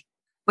 I think.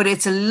 But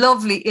it's a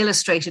lovely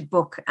illustrated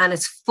book, and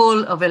it's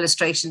full of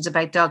illustrations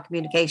about dog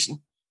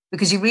communication,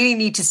 because you really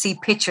need to see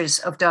pictures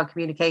of dog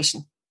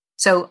communication.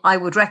 So I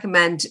would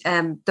recommend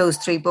those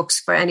 3 books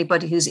for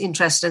anybody who's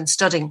interested in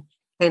studying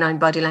canine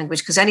body language,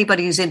 because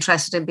anybody who's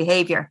interested in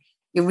behavior,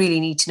 you really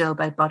need to know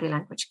about body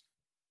language.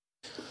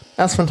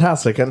 That's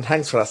fantastic, and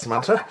thanks for that,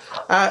 Samantha.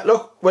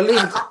 Look, we'll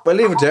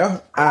leave it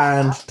there,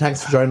 and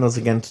thanks for joining us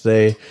again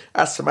today.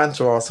 As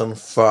Samantha Rawson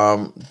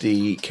from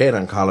the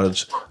Canine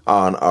College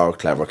on our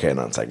Clever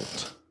Canine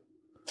segment.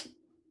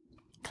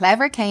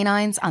 Clever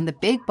Canines on the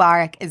Big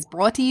Bark is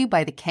brought to you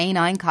by the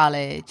Canine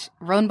College,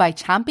 run by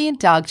champion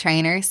dog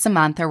trainer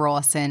Samantha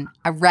Rawson,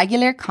 a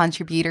regular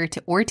contributor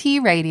to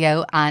RTÉ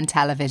radio and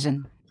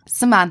television.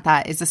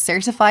 Samantha is a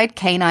certified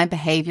canine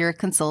behaviour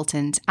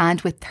consultant,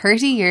 and with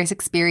 30 years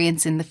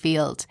experience in the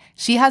field,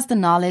 she has the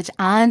knowledge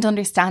and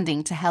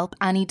understanding to help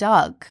any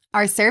dog.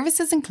 Our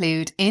services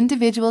include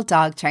individual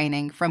dog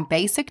training from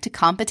basic to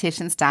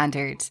competition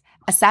standards,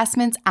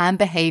 assessments and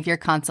behaviour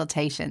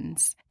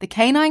consultations. The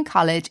Canine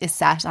College is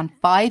set on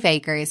 5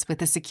 acres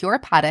with a secure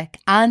paddock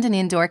and an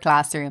indoor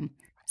classroom.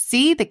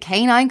 See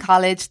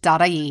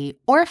thecaninecollege.ie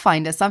or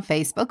find us on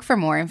Facebook for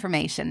more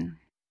information.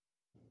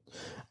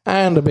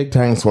 And a big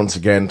thanks once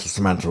again to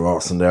Samantha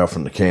Rawson there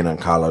from the Canine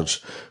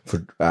College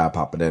for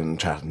popping in and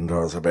chatting to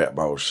us a bit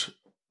about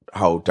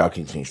how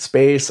doggies need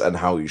space and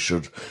how you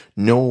should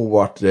know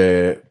what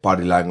the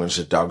body language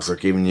that dogs are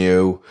giving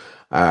you,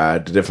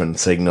 the different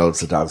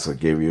signals the dogs will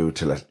give you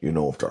to let you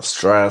know if they're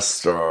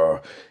stressed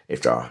or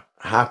if they're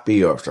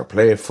happy or if they're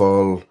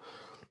playful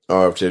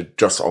or if they're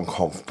just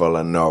uncomfortable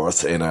and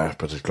nervous in a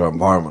particular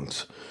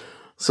environment.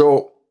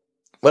 So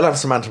we'll have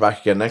Samantha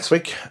back again next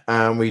week,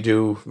 and we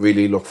do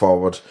really look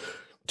forward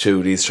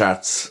to these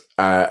chats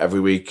every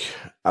week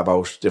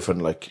about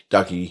different like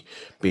doggy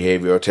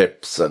behaviour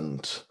tips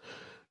and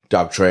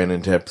dog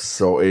training tips.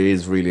 So it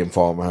is really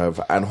informative,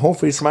 and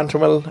hopefully Samantha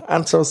will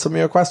answer some of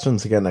your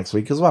questions again next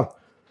week as well.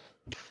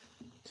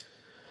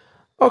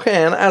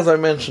 Okay, and as I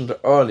mentioned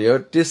earlier,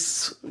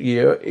 this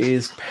year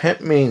is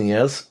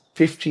Petmania's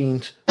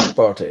 15th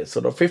birthday.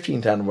 So the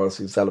 15th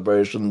anniversary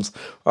celebrations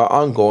are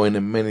ongoing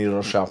in many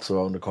other shops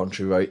around the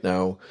country right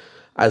now.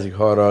 As you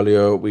heard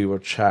earlier, we were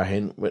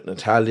chatting with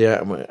Natalia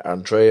and with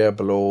Andrea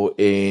below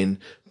in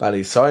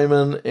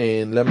Ballysimon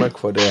in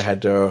Limerick, where they had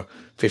their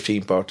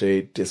 15th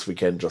birthday this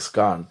weekend just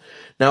gone.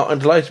 Now, I'm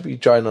delighted to be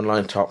joined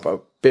online to talk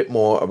a bit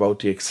more about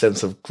the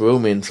extensive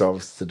grooming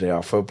service that they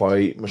offer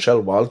by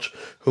Michelle Walsh,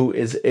 who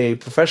is a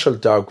professional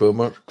dog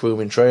groomer,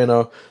 grooming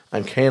trainer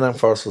and canine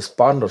first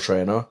responder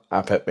trainer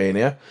at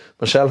Petmania.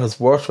 Michelle has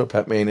worked with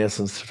Petmania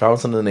since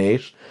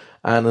 2008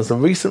 and is a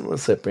recent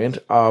recipient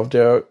of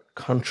their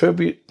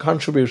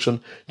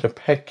contribution to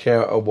Pet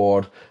Care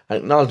Award,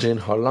 acknowledging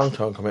her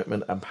long-term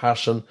commitment and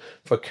passion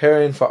for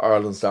caring for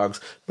Ireland's dogs.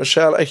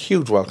 Michelle, a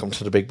huge welcome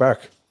to the Big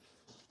Bark.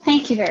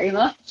 Thank you very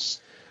much.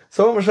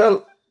 So,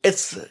 Michelle,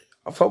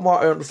 from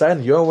what I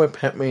understand, you're with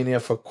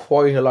Petmania for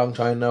quite a long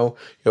time now.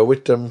 You're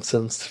with them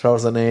since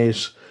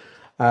 2008.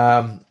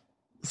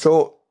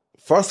 So,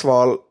 first of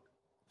all,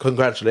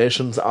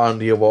 congratulations on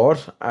the award.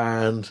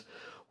 And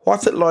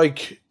what's it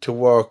like to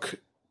work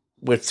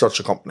with such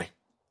a company?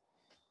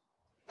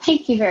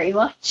 Thank you very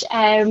much.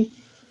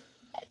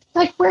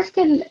 Like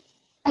working,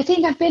 I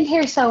think I've been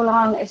here so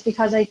long is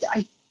because I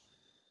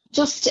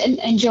just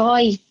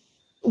enjoy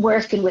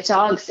working with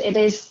dogs.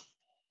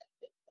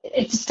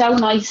 It's so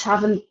nice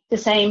having the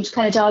same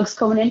kind of dogs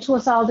coming into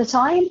us all the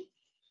time.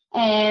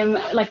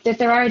 Like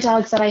there are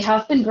dogs that I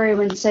have been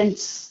grooming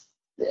since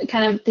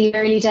kind of the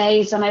early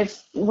days, and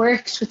I've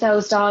worked with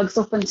those dogs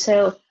up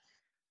until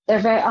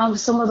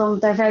some of them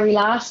their very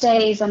last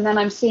days, and then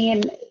I'm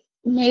seeing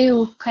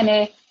new kind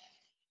of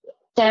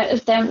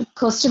them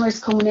customers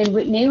coming in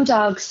with new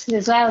dogs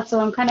as well. So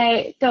I'm kind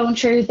of going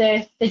through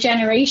the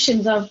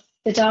generations of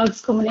the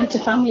dogs coming into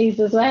families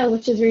as well,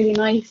 which is really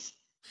nice.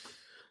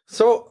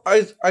 So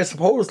I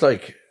suppose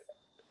like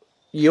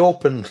you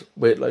opened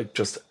with like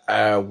just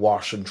a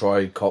wash and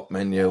dry cut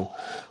menu,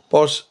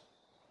 but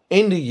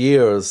in the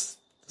years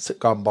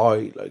gone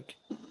by, like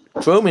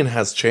grooming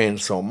has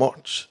changed so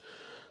much.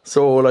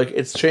 So like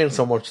it's changed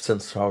so much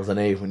since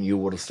 2008 when you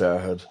would have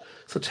started.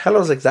 So tell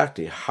us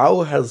exactly,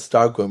 how has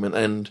dog grooming,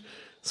 and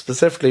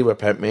specifically with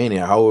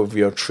Petmania, how have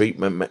your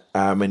treatment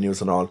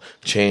menus and all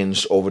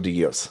changed over the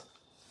years?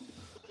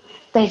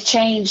 They've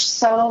changed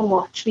so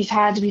much.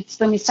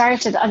 When we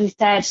started, as you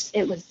said,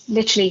 it was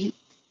literally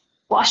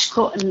wash,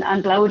 cut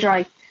and blow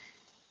dry,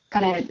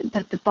 kind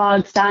of the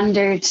bog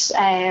standard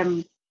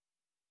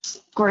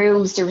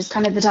grooms. There was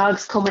kind of the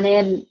dogs coming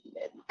in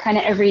kind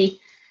of every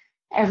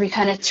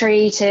kind of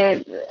 3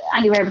 to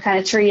anywhere between kind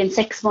of 3 and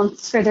 6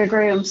 months for their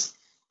grooms.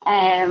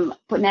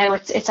 But now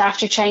it's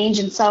after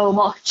changing so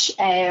much,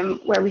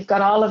 where we've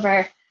got all of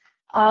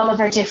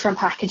our different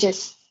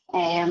packages.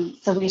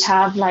 So we'd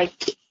have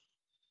like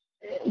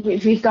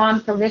we've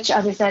gone from as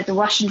I said, the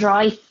wash and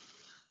dry,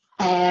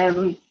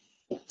 the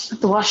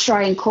wash,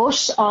 dry and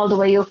cut, all the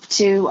way up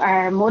to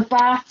our mud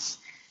baths,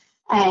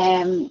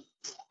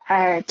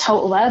 our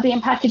total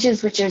wellbeing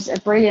packages, which is a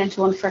brilliant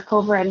one for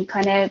covering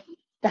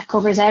that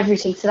covers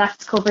everything. So that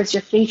covers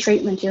your flea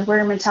treatment, your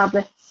worming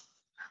tablets,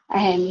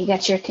 you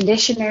get your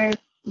conditioner,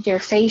 your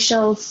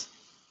facials,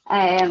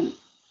 and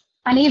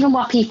even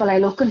what people are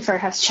looking for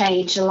has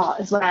changed a lot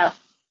as well.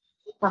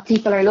 what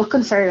people are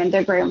looking for in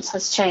their grooms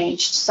has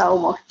changed so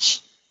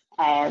much.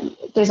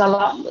 There's a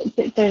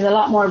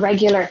lot more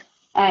regular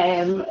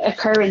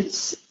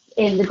occurrence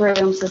in the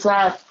grooms as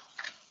well,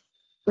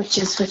 which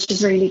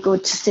is really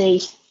good to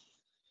see.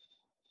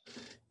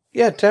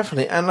 Yeah,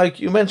 definitely. And like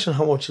you mentioned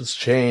how much it's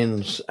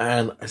changed,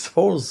 and I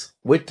suppose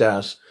with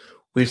that,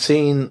 we've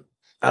seen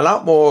a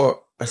lot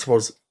more, I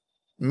suppose,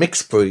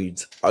 mixed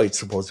breeds, I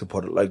suppose to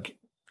put it, like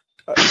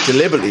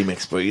deliberately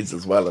mixed breeds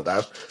as well at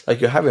that.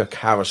 Like you have your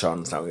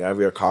Cavachons now, you have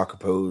your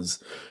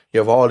Cockapoos,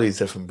 you have all these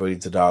different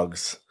breeds of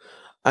dogs.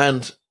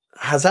 And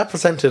has that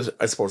presented,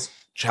 I suppose,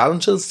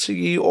 challenges to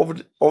you over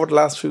the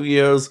last few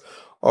years,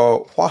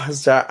 or what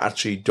has that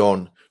actually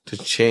done to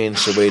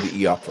change the way that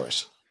you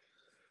operate?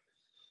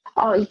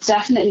 Oh, it's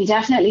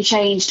definitely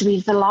changed.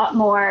 We've a lot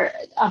more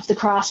of the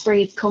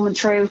crossbreeds coming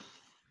through.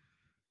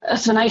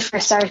 As when I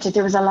first started,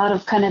 there was a lot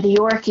of kind of the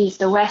Yorkies,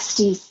 the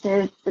Westies,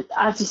 the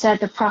as you said,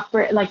 the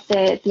proper, like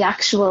the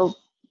actual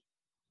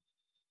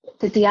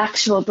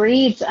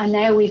breeds. And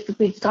now we've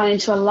gone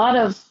into a lot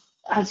of,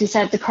 as you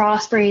said, the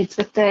crossbreeds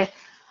with the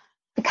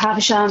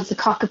Cavachons, the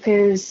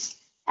Cockapoos.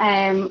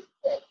 I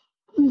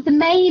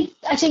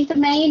think the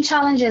main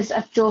challenges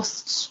of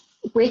just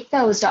with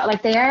those dogs,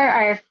 like they are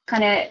our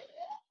kind of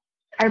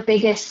our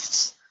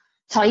biggest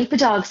type of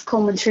dogs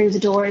coming through the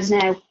doors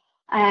now.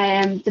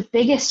 The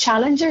biggest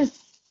challenges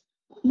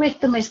with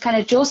them is kind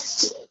of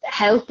just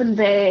helping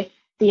the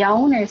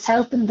owners,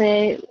 helping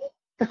the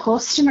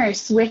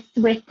customers with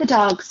the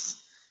dogs,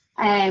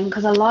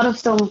 because a lot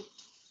of them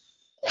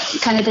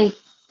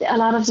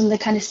they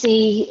kind of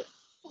see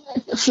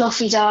a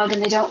fluffy dog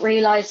and they don't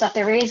realise that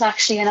there is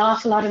actually an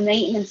awful lot of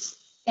maintenance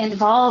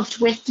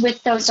involved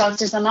with those dogs.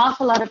 There's an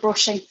awful lot of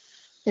brushing,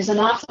 there's an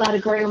awful lot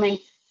of grooming.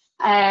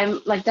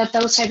 Like that,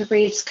 those type of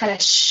breeds kind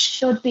of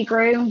should be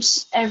groomed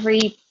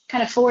every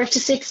kind of 4 to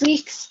 6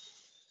 weeks,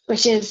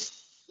 which is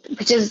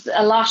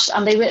a lot,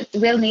 and they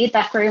will need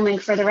that grooming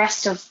for the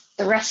rest of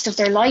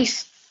their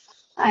life.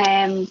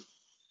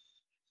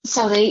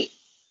 So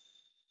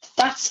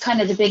that's kind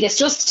of the biggest,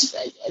 just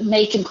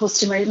making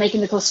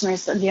the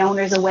customers and the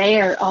owners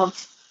aware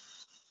of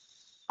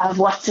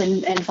what's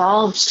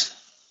involved.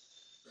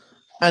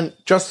 And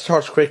just to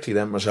touch quickly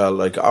then, Michelle,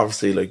 like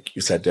obviously, like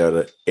you said there,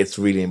 that it's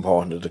really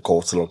important that the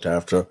coats are looked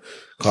after,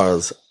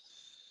 because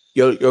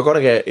you're going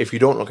to get, if you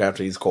don't look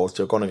after these coats,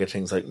 you're going to get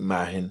things like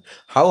mahin.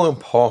 How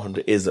important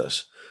is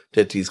it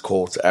that these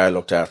coats are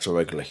looked after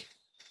regularly?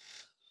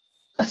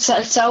 It's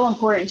so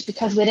important,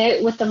 because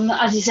with them,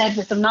 as you said,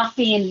 with them not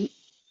being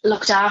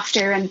looked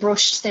after and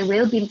brushed, they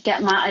will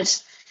get matted.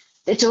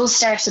 It does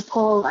start to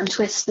pull and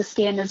twist the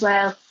skin as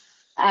well.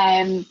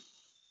 And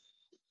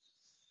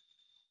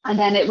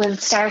then it will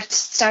start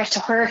to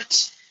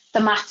hurt.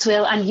 The mats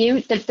will, and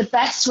the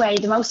best way,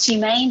 the most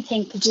humane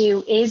thing to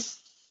do is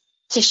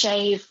to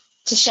shave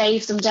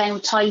them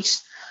down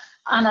tight.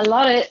 And a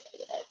lot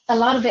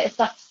of it is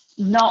that's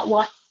not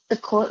what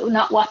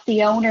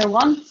the owner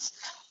wants,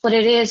 but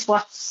it is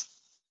what's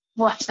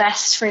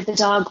best for the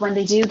dog when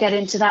they do get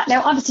into that.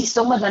 Now, obviously,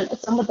 some of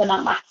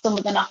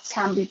the knots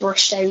can be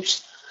brushed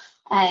out.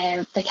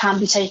 They can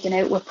be taken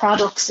out with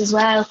products as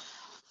well.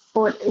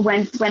 But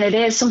when it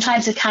is,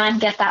 sometimes it can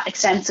get that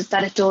extensive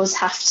that it does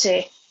have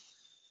to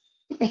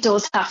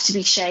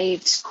be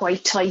shaved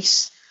quite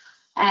tight.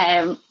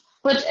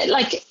 But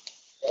like,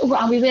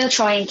 we will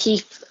try and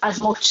keep as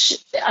much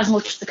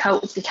of the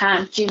coat as we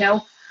can,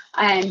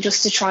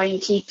 just to try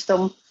and keep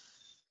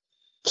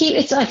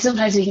it's like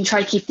sometimes we can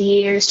try to keep the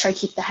ears, try to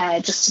keep the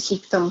head, just to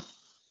keep them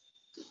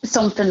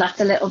something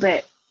that's a little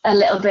bit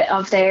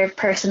of their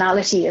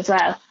personality as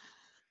well.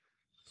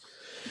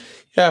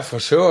 Yeah, for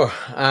sure.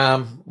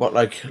 But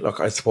like, look,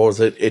 I suppose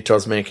it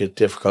does make it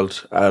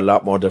difficult, a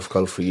lot more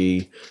difficult for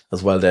you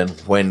as well then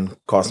when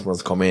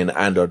customers come in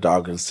and their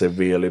dog is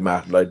severely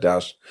matted like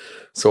that.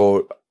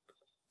 So,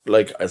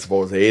 like, I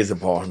suppose it is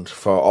important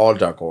for all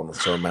dog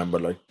owners to remember,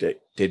 like,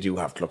 they do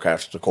have to look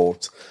after the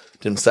coats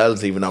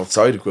themselves, even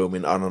outside of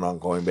grooming, on an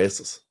ongoing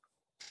basis.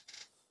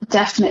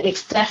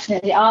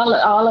 Definitely.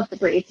 All of the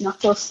breeds, not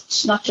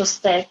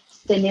just the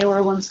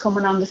newer ones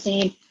coming on the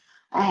scene.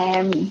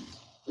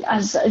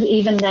 As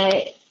even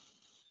the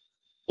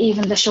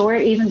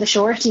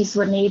shorties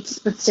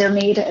would still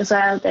need it as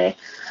well. The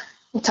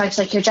types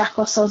like your Jack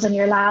Russells and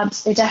your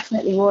Labs, they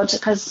definitely would,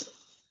 because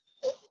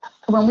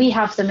when we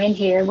have them in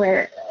here,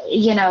 we're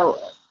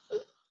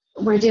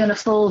doing a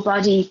full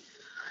body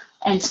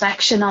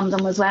inspection on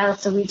them as well,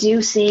 so we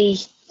do see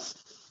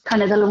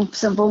kind of the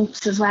lumps and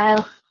bumps as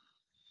well,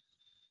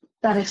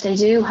 that if they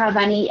do have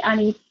any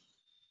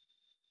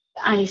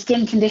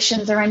skin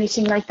conditions or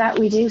anything like that,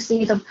 we do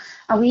see them.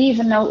 And we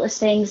even notice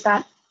things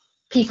that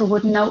people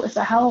wouldn't notice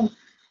at home.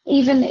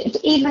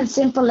 Even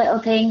simple little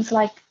things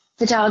like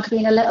the dog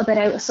being a little bit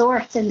out of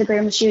sorts in the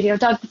grooming studio.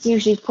 Dog that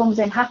usually comes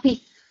in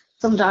happy.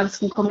 Some dogs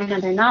can come in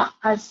and they're not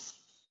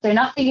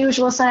the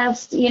usual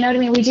selves. You know what I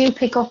mean? We do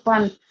pick up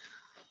on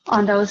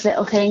those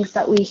little things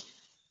that we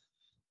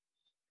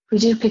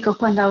do pick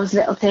up on those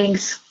little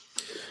things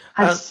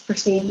as we're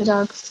seeing the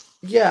dogs.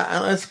 Yeah,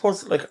 and I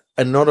suppose, like,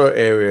 another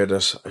area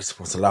that I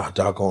suppose a lot of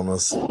dog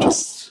owners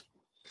just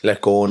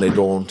let go and they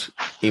don't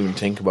even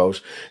think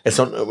about. It's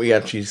something that we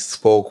actually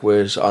spoke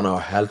with on our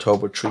Health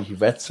Hub with 3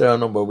 Vets there a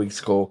number of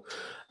weeks ago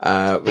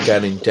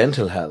regarding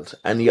dental health.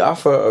 And you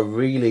offer a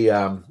really,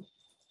 I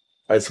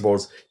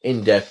suppose,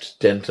 in-depth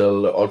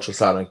dental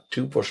ultrasonic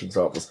toothbrushing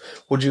service.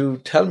 Would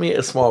you tell me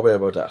a small bit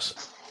about that?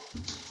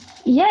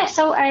 Yeah,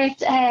 so our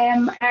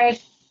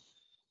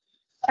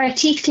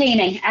teeth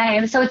cleaning.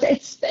 So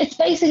it's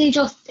basically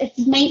just it's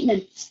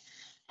maintenance.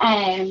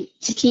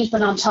 To keep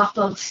it on top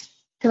of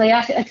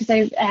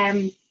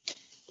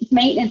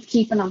maintenance,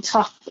 keeping on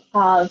top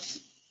of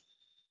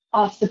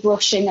the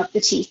brushing of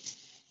the teeth.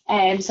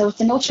 So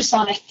it's an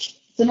ultrasonic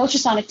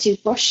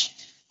toothbrush.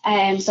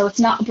 So it's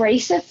not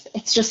abrasive.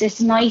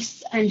 It's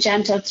nice and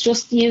gentle. It's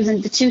just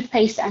using the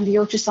toothpaste and the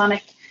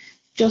ultrasonic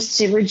just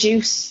to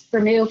remove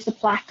the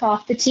plaque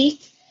off the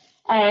teeth.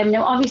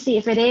 Now, obviously,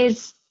 if it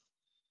is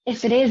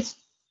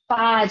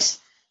bad,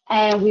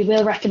 we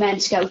will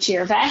recommend to go to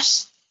your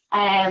vet.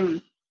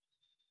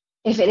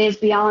 If it is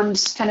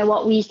beyond kind of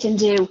what we can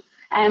do,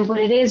 but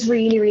it is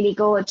really, really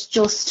good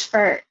just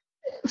for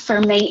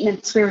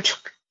maintenance. We're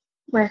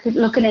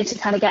looking into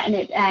kind of getting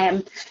it.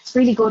 It's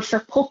really good for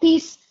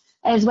puppies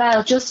as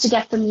well, just to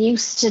get them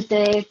used to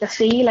the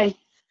feeling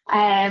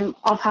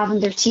of having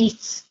their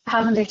teeth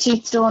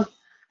done,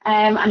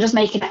 and just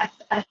making it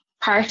a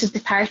part of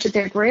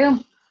their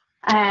groom.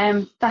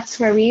 That's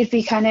where we'd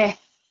be kind of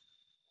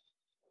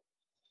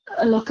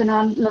looking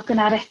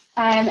at it.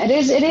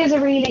 It is a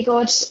really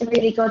good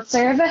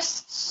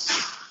service.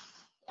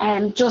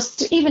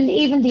 Just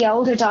even the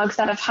older dogs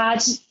that have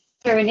had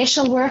their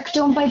initial work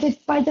done by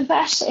the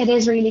vet, it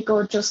is really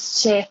good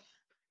just to,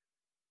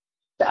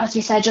 as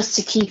we said, just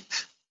to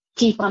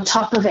keep on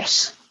top of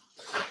it.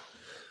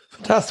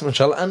 Fantastic,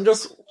 Michelle. And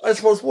just, I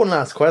suppose, one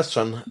last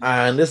question,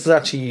 and this is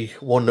actually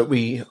one that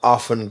we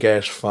often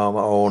get from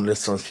our own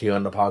listeners here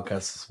on the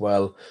podcast as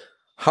well.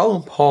 How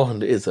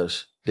important is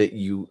it that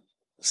you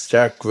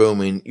start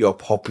grooming your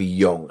puppy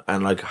young,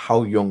 and like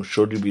how young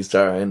should you be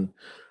starting,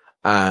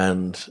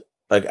 and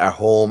like at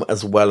home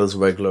as well as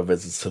regular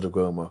visits to the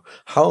groomer?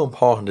 How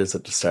important is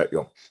it to start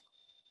young?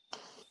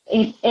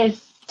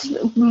 It's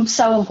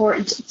so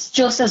important. It's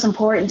just as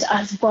important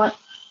as what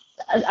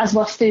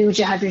food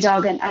you have your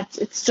dog in.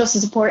 It's just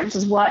as important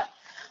as what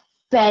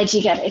bed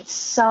you get. It's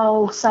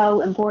so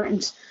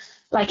important.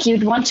 Like,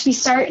 you'd want to be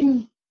start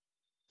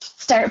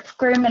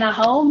grooming at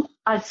home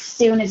as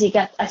soon as you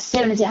have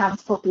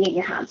the puppy in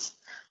your hands.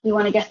 You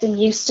want to get them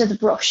used to the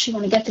brush. You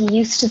want to get them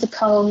used to the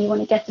comb. You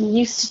want to get them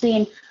used to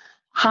being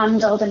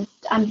handled and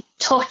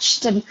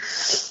touched, and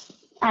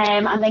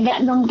then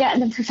getting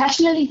them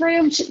professionally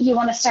groomed. You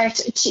want to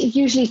start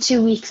usually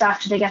 2 weeks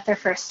after they get their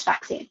first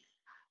vaccine.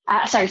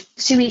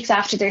 2 weeks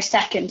after their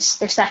second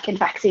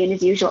vaccine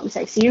is usually what we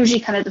say. So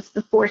usually kind of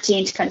the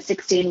 14 to kind of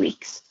 16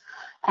 weeks.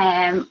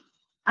 And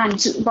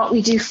what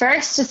we do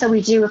first is, so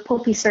we do a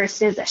puppy's first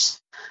visit.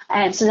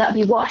 So that'll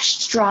be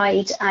washed,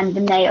 dried, and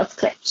the nails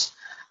clipped.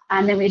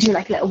 And then we do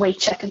like a little weight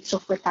check and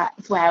stuff with that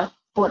as well.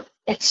 But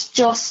it's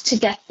just to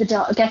get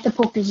the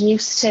puppy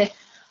used to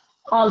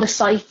all the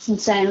sights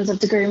and sounds of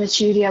the grooming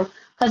studio,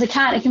 because it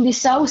can be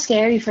so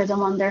scary for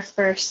them on their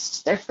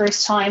first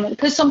time,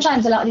 because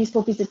sometimes a lot of these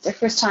puppies, it's their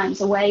first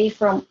times away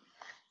from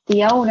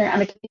the owner,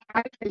 and it can be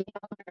hard for the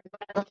owner as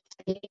well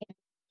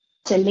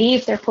to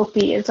leave their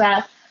puppy as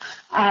well.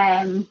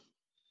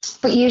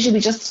 But usually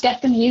we just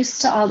get them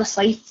used to all the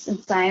sights and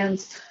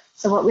sounds.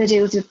 So what we'll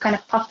do is we'll kind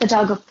of pop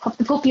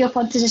the puppy up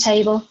onto the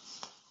table,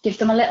 give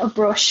them a little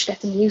brush,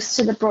 get them used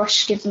to the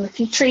brush, give them a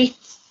few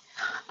treats.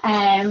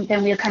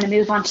 Then we'll kind of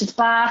move on to the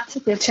bath.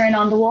 We'll turn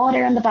on the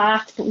water in the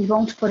bath, but we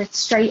won't put it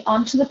straight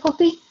onto the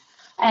puppy.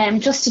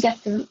 Just to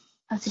get them,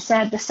 as you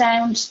said, the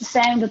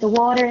sound of the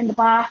water in the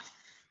bath.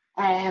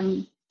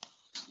 Then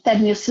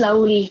we'll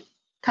slowly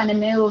kind of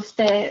move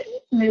the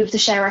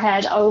shower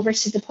head over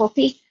to the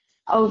puppy,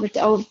 put it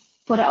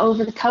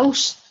over the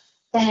coat.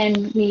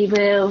 Then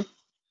we'll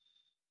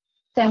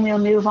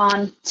move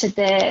on to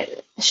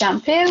the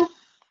shampoo,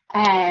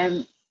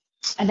 and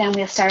then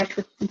we'll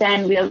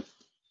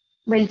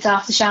rinse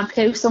off the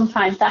shampoo.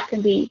 Sometimes that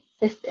could in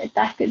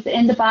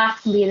the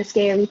bath can be the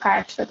scary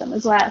part for them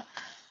as well.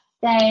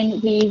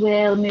 Then we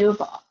will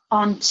move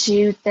on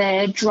to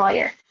the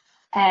dryer.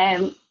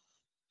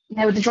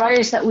 Now, the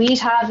dryers that we'd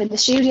have in the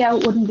studio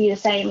wouldn't be the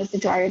same as the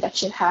dryer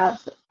that you'd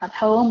have at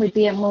home. Would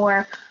be a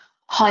more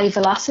high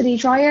velocity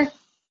dryer.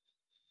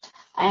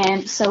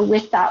 So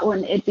with that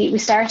one, we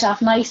start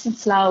off nice and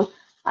slow,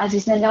 as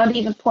he's not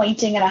even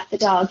pointing it at the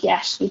dog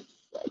yet. We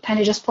kind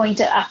of just point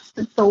it at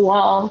the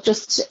wall,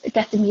 just to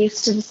get them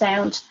used to the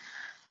sound.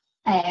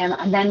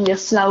 And then we'll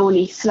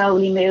slowly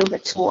move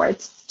it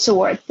towards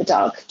the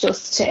dog,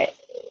 just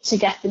to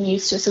get them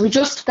used to it. So we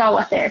just go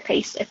at their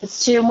pace. If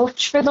it's too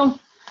much for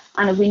them,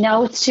 and if we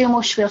know it's too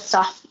much, we'll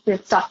stop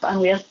and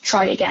we'll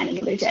try again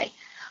another day.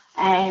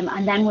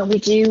 And then when we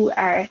do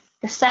the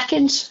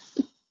second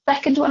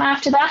one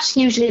after that,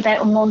 usually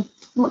about a month,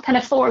 kind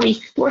of 4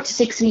 to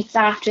 6 weeks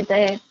after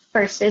the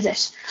first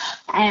visit,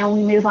 and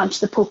we move on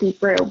to the puppy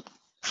broom.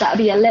 that'll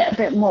be a little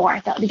bit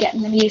more. That'll be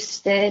getting them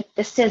used to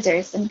the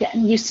scissors and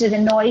getting used to the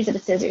noise of the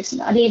scissors.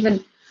 Not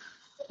even,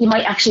 you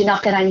might actually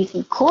not get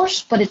anything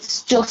cut, but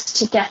it's just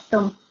to get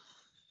them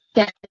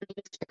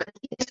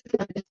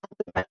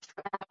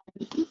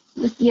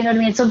you know what I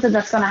mean? Something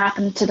that's going to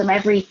happen to them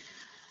every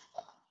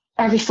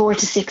 4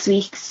 to 6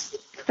 weeks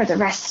for the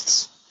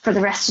rest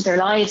of their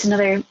lives.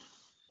 Another,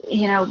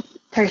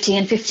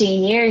 13,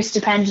 15 years,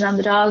 depending on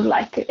the dog.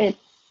 Like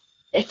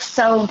it's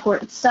so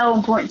important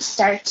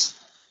to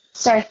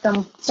start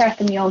them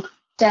young,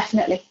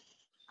 definitely.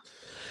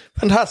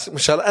 Fantastic,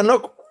 Michelle. And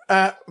look,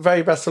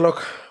 very best of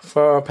luck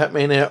for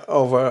Petmania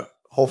over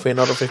hopefully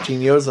another 15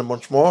 years and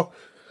much more.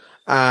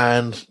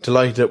 And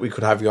delighted that we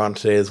could have you on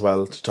today as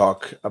well to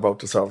talk about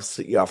the service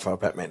that you offer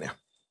Petmania.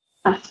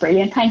 That's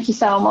brilliant. Thank you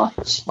so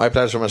much. My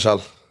pleasure,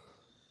 Michelle.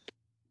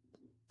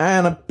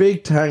 And a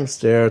big thanks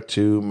there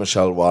to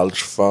Michelle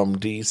Walsh from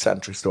the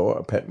Century Store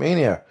at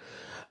Petmania.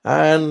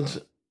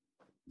 And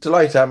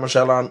delighted to have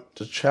Michelle on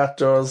to chat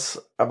to us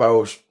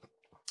about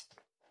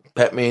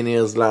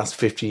Petmania's last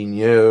 15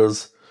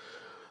 years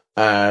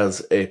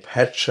as a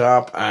pet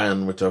shop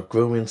and with their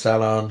grooming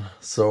salon.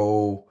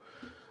 So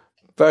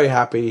very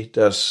happy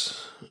that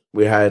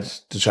we had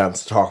the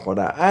chance to talk about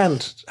that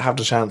and have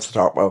the chance to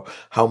talk about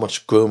how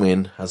much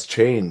grooming has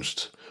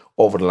changed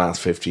over the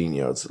last 15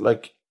 years.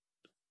 Like,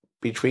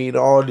 between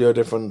all your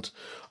different,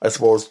 I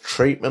suppose,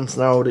 treatments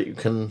now that you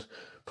can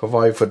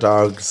provide for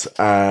dogs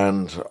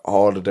and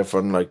all the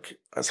different, like,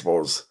 I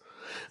suppose,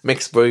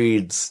 mixed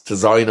breeds,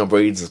 designer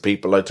breeds as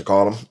people like to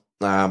call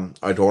them.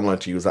 I don't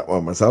like to use that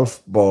word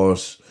myself,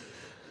 but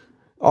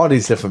all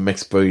these different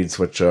mixed breeds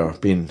which are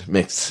being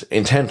mixed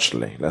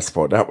intentionally, let's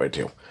put it that way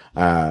too.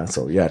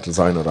 So yeah,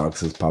 designer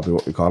dogs is probably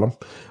what we call them.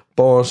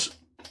 But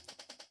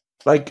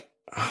like,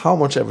 how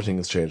much everything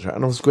has changed.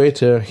 And it was great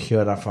to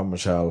hear that from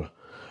Michelle.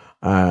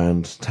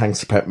 And thanks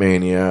to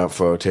Petmania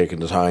for taking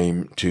the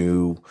time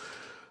to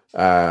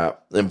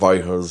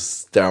invite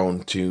us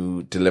down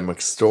to the Limerick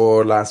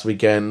store last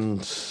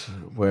weekend,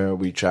 where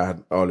we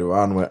chatted earlier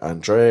on with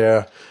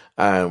Andrea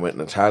and with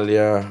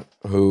Natalia,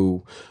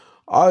 who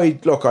I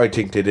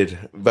think they did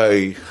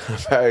very,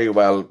 very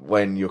well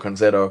when you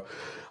consider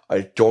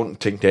I don't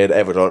think they'd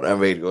ever done a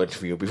radio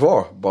interview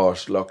before.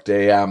 But look,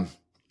 they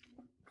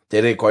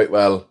did quite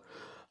well,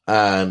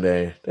 and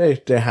they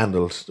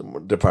handled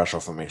the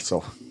pressure for me.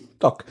 So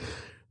look,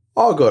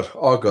 all good.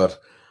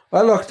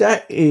 Well, look,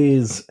 that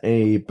is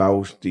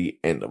about the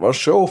end of our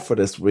show for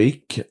this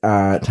week.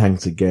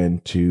 Thanks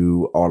again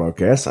to all our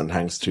guests, and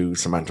thanks to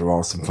Samantha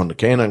Rawson from the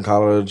Canine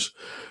College.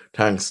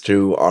 Thanks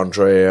to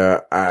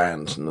Andrea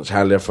and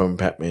Natalia from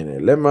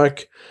Petmania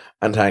Limerick.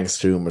 And thanks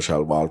to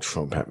Michelle Walsh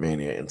from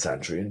Petmania in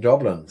Santry in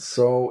Dublin.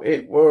 So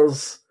it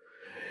was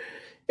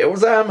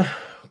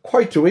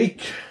quite a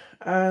week.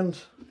 And,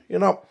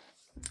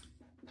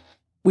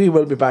 we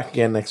will be back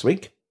again next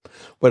week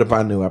with a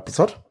brand new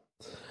episode,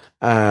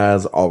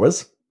 as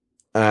always.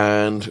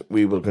 And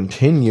we will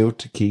continue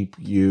to keep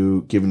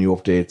giving you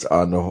updates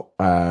on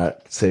the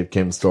Save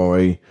Kim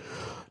story.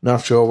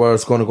 Not sure where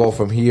it's going to go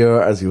from here,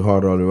 as you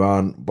heard earlier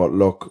on, but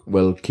look,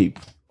 we'll keep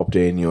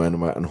updating you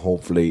anyway, and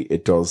hopefully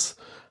it does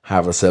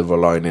have a silver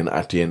lining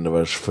at the end of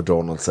it for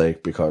Donald's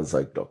sake, because,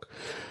 like, look,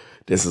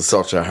 this is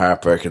such a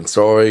heartbreaking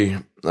story,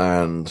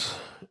 and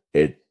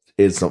it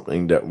is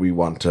something that we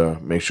want to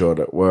make sure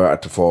that we're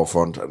at the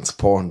forefront and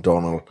supporting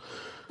Donald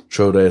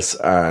through this,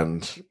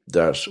 and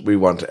that we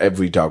want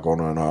every dog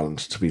owner in Ireland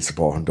to be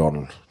supporting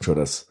Donald through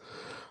this.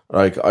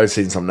 Like, I've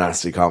seen some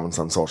nasty comments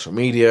on social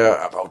media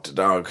about the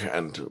dog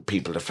and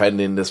people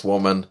defending this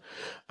woman.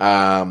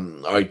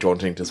 I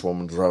don't think this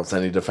woman deserves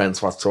any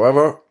defense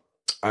whatsoever.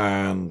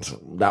 And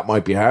that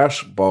might be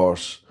harsh,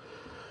 but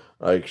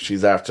like,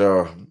 she's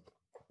after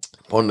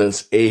putting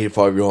this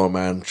 85-year-old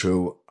man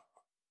through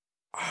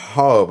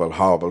horrible,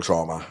 horrible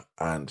trauma.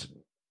 And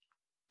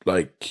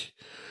like,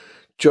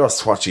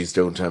 just what she's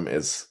doing to him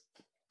is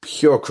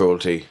pure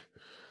cruelty.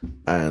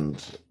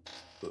 And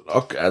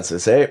look, as they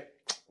say,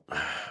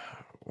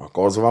 what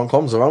goes around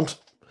comes around.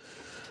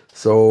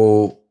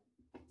 So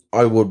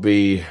I would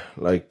be,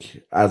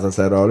 like, as I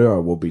said earlier, I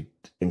would be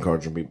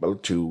encouraging people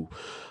to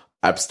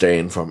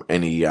abstain from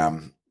any,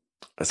 I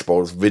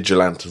suppose,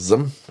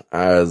 vigilantism,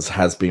 as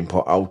has been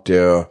put out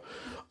there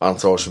on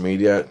social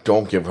media.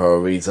 Don't give her a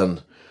reason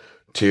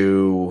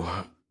to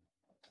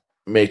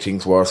make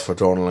things worse for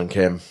Donald and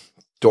Kim.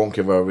 Don't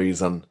give her a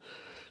reason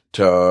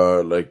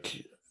to,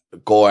 like,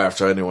 go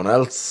after anyone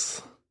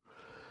else.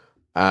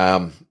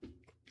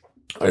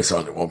 I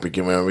certainly won't be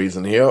giving a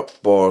reason here,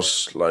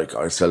 but, like,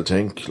 I still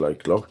think,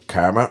 like, look,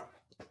 Karma,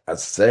 as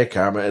I say,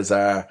 Karma is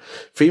a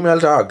female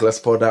dog. Let's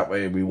put it that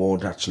way. We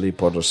won't actually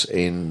put it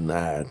in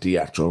the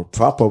actual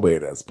proper way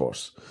it is,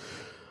 but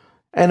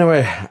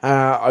anyway,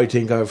 I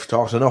think I've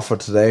talked enough for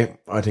today.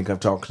 I think I've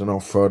talked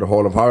enough for the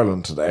whole of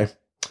Ireland today.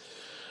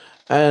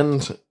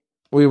 And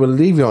we will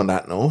leave you on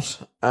that note,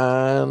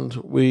 and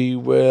we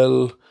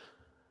will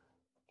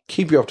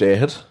keep you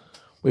updated.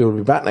 We will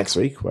be back next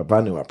week with a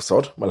brand new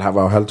episode. We'll have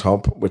our health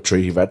hub with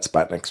 3 vets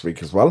back next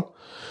week as well.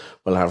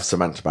 We'll have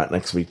Samantha back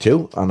next week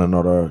too on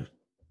another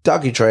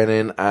doggy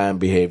training and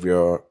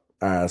behaviour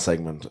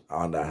segment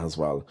on that as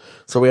well.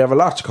 So we have a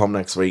lot to come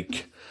next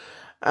week.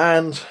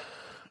 And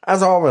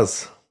as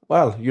always,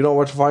 well, you know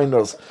where to find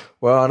us.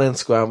 We're on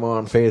Instagram, we're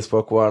on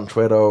Facebook, we're on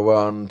Twitter, we're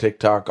on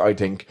TikTok, I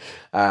think.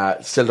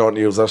 Still don't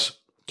use it,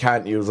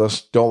 can't use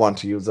it, don't want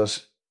to use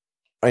it.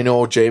 I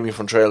know Jamie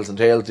from Trails and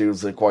Tales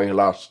uses it quite a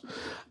lot.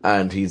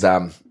 And he's,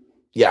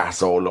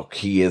 so look,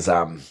 he is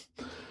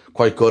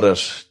quite good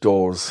at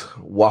those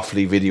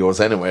waffly videos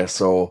anyway.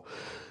 So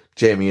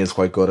Jamie is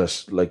quite good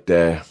at like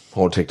the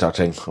whole TikTok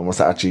thing. I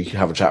must actually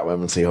have a chat with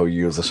him and see how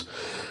you use it.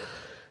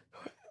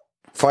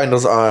 Find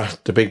us on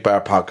the Big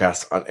Bar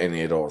Podcast on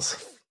any of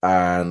those.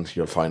 And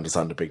you'll find us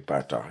on the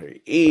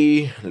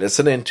BigBar.ie.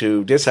 Listening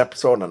to this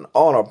episode and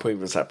all our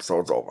previous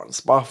episodes over on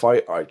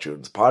Spotify,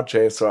 iTunes,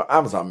 Podchaser,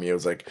 Amazon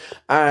Music,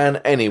 and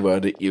anywhere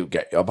that you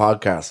get your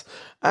podcasts.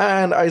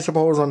 And I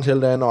suppose until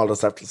then, all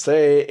that's left to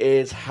say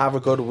is have a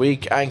good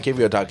week and give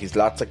your doggies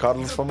lots of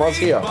cuddles from us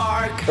here.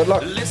 Good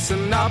luck.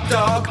 Listen up,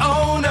 dog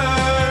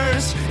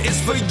owners. It's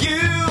for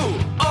you,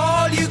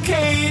 all you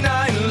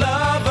canine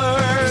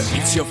lovers.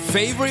 It's your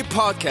favorite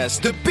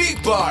podcast, The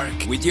Big Bark,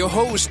 with your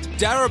host,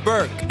 Dara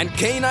Burke, and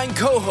canine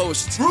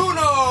co-hosts,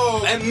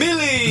 Bruno and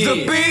Millie.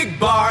 The Big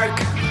Bark.